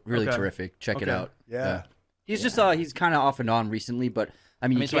really Okay. terrific. Check it Okay. out. Yeah. He's just he's kind of off and on recently, but I mean, I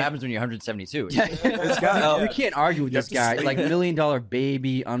mean, you it's what can't- happens when you're 172. You can't argue with You this have to guy. sleep. Like $1 Million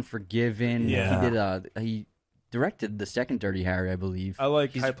Baby, Unforgiven. Yeah. He directed the second Dirty Harry, I believe. I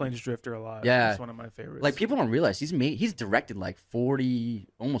like High Plains Drifter a lot. Yeah. It's one of my favorites. Like people don't realize he's directed like 40,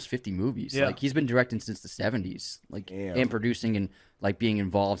 almost 50 movies. Yeah. Like he's been directing since the 70s, like Damn. and producing. And like being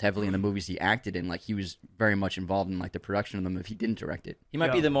involved heavily in the movies he acted in. Like he was very much involved in like the production of them if he didn't direct it. He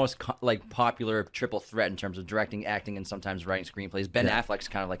might be the most popular triple threat in terms of directing, acting, and sometimes writing screenplays. Ben Affleck's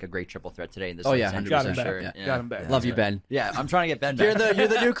kind of like a great triple threat today in this. Oh yeah, century, got him for back. sure. Got him back. Love you, Ben. Yeah, I'm trying to get Ben back. You're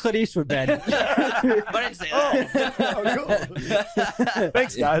the new Clint Eastwood, Ben. But I didn't say that.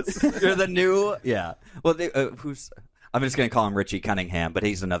 Thanks, guys. You're the new, yeah. Well, who's? I'm just going to call him Richie Cunningham, but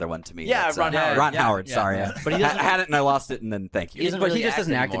he's another one to me. Yeah, That's, Ron Howard. Ron Yeah, Howard, yeah. sorry. Yeah. But he had it and I lost it, and then thank you. He doesn't But really he just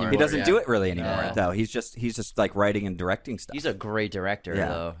doesn't act anymore. He doesn't Yeah. do it really anymore, Yeah. though. He's just like writing and directing stuff. He's a great director, Yeah.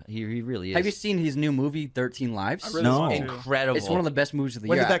 though. He really is. Have you seen his new movie, 13 Lives? really No. want to. Incredible. It's one of the best movies of the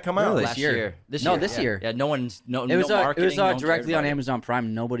When year. did that come out? Really? last year. This No, year. this yeah. year. Yeah, no one's no. It was no marketing. no one cared directly on about it. Amazon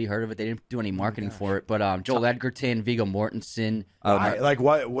Prime. Nobody heard of it. They didn't do any marketing for it. But Joel Edgerton, Viggo Mortensen. Like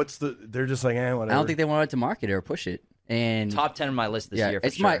what? What's the? They're just like, whatever. I don't think they wanted to market it or push it. And Top 10 on my list this yeah, year. For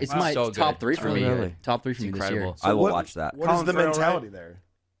it's sure. my it's my so top good. three for me. really? Top three for me this year. incredible. I will what- watch that. What is Colin the Farrell, mentality right? there?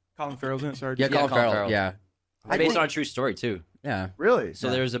 Colin Farrell's in it. Sorry. Yeah, Yeah, Colin Colin Farrell. Farrell. Yeah, It's based on a true story too. yeah. Really? So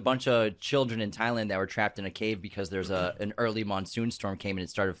there's a bunch of children in Thailand that were trapped in a cave because there's an early monsoon storm came and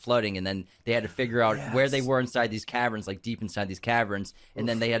it started flooding, and then they had to figure out where they were inside these caverns, like deep inside these caverns, and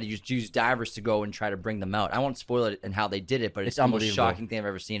then they had to use divers to go and try to bring them out. I won't spoil it and how they did it, but it's the most unbelievable. shocking thing I've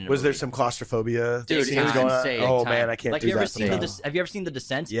ever seen. In a Was there movie. some claustrophobia? Dude, scenes it's going on? insane. Oh Time. man, I can't like, do you ever that. seen sometimes. have you ever seen The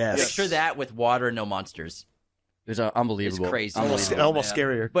Descent? Yes. Picture that with water and no monsters. It was unbelievable. It's crazy. almost Unbelievable.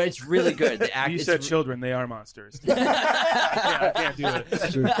 scarier. But it's really good. The act, You it's said children; they are monsters. I can't do it.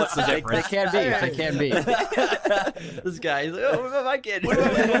 What's the They difference? can be. They can be. this guy. He's like, oh, my kid.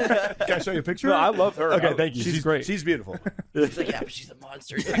 Can I show you a picture? No, I love her. Okay, thank you. She's great. She's beautiful. He's like, yeah, but she's a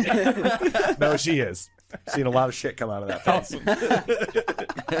monster. No, she is. Seen a lot of shit come out of that face.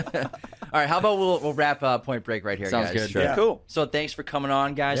 All right, how about we'll wrap Point Break right here, Sounds guys. good. Sure. Yeah. Cool. So thanks for coming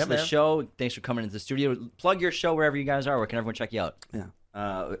on, guys, Yeah, to the man. show. Thanks for coming into the studio. Plug your show wherever you guys are. Where can everyone check you out?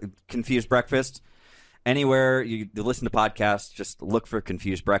 Yeah. Confused Breakfast. Anywhere you listen to podcasts, just look for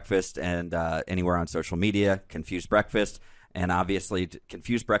Confused Breakfast, and anywhere on social media, Confused Breakfast, and obviously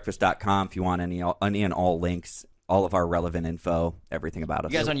confusedbreakfast.com if you want any and all links, all of our relevant info, everything about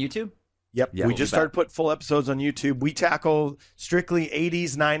us. You guys on YouTube? Yep. Yeah, we we'll just be back. started putting full episodes on YouTube. We tackle strictly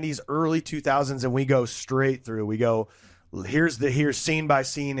 80s, 90s, early 2000s, and we go straight through. We go here's scene by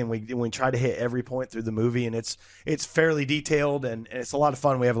scene, and we try to hit every point through the movie, and it's fairly detailed, and it's a lot of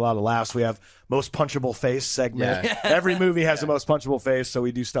fun. We have a lot of laughs. We have most punchable face segment. Yeah. Every movie has the most punchable face, so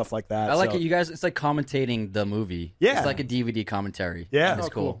we do stuff like that. I like So- it. You guys, it's like commentating the movie. Yeah. It's like a DVD commentary. Yeah. It's Oh,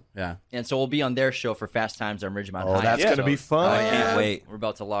 cool. cool. Yeah. And so we'll be on their show for Fast Times on Ridgemont Oh, High. that's So- gonna be fun. Oh, yeah. Can't wait. We're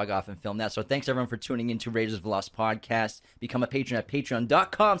about to log off and film that. So thanks everyone for tuning into Raiders of the Lost Podcast. Become a patron at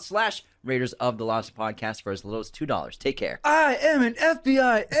patreon.com/Raiders of the Lost Podcast for as little as $2. Take care. I am an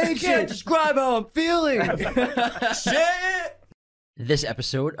FBI I can't describe how I'm feeling. This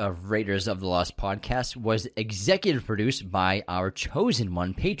episode of Raiders of the Lost Podcast was executive produced by our chosen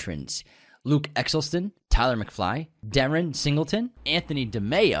one patrons: Luke Exelston, Tyler McFly, Darren Singleton, Anthony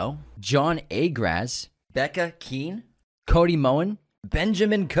DeMeo, John A. Graz, Becca Keene, Cody Moen,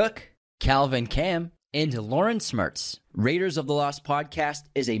 Benjamin Cook, Calvin Cam, and Lauren Smertz. Raiders of the Lost Podcast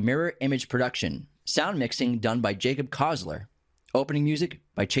is a mirror image production. Sound mixing done by Jacob Kozler. Opening music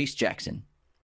by Chase Jackson.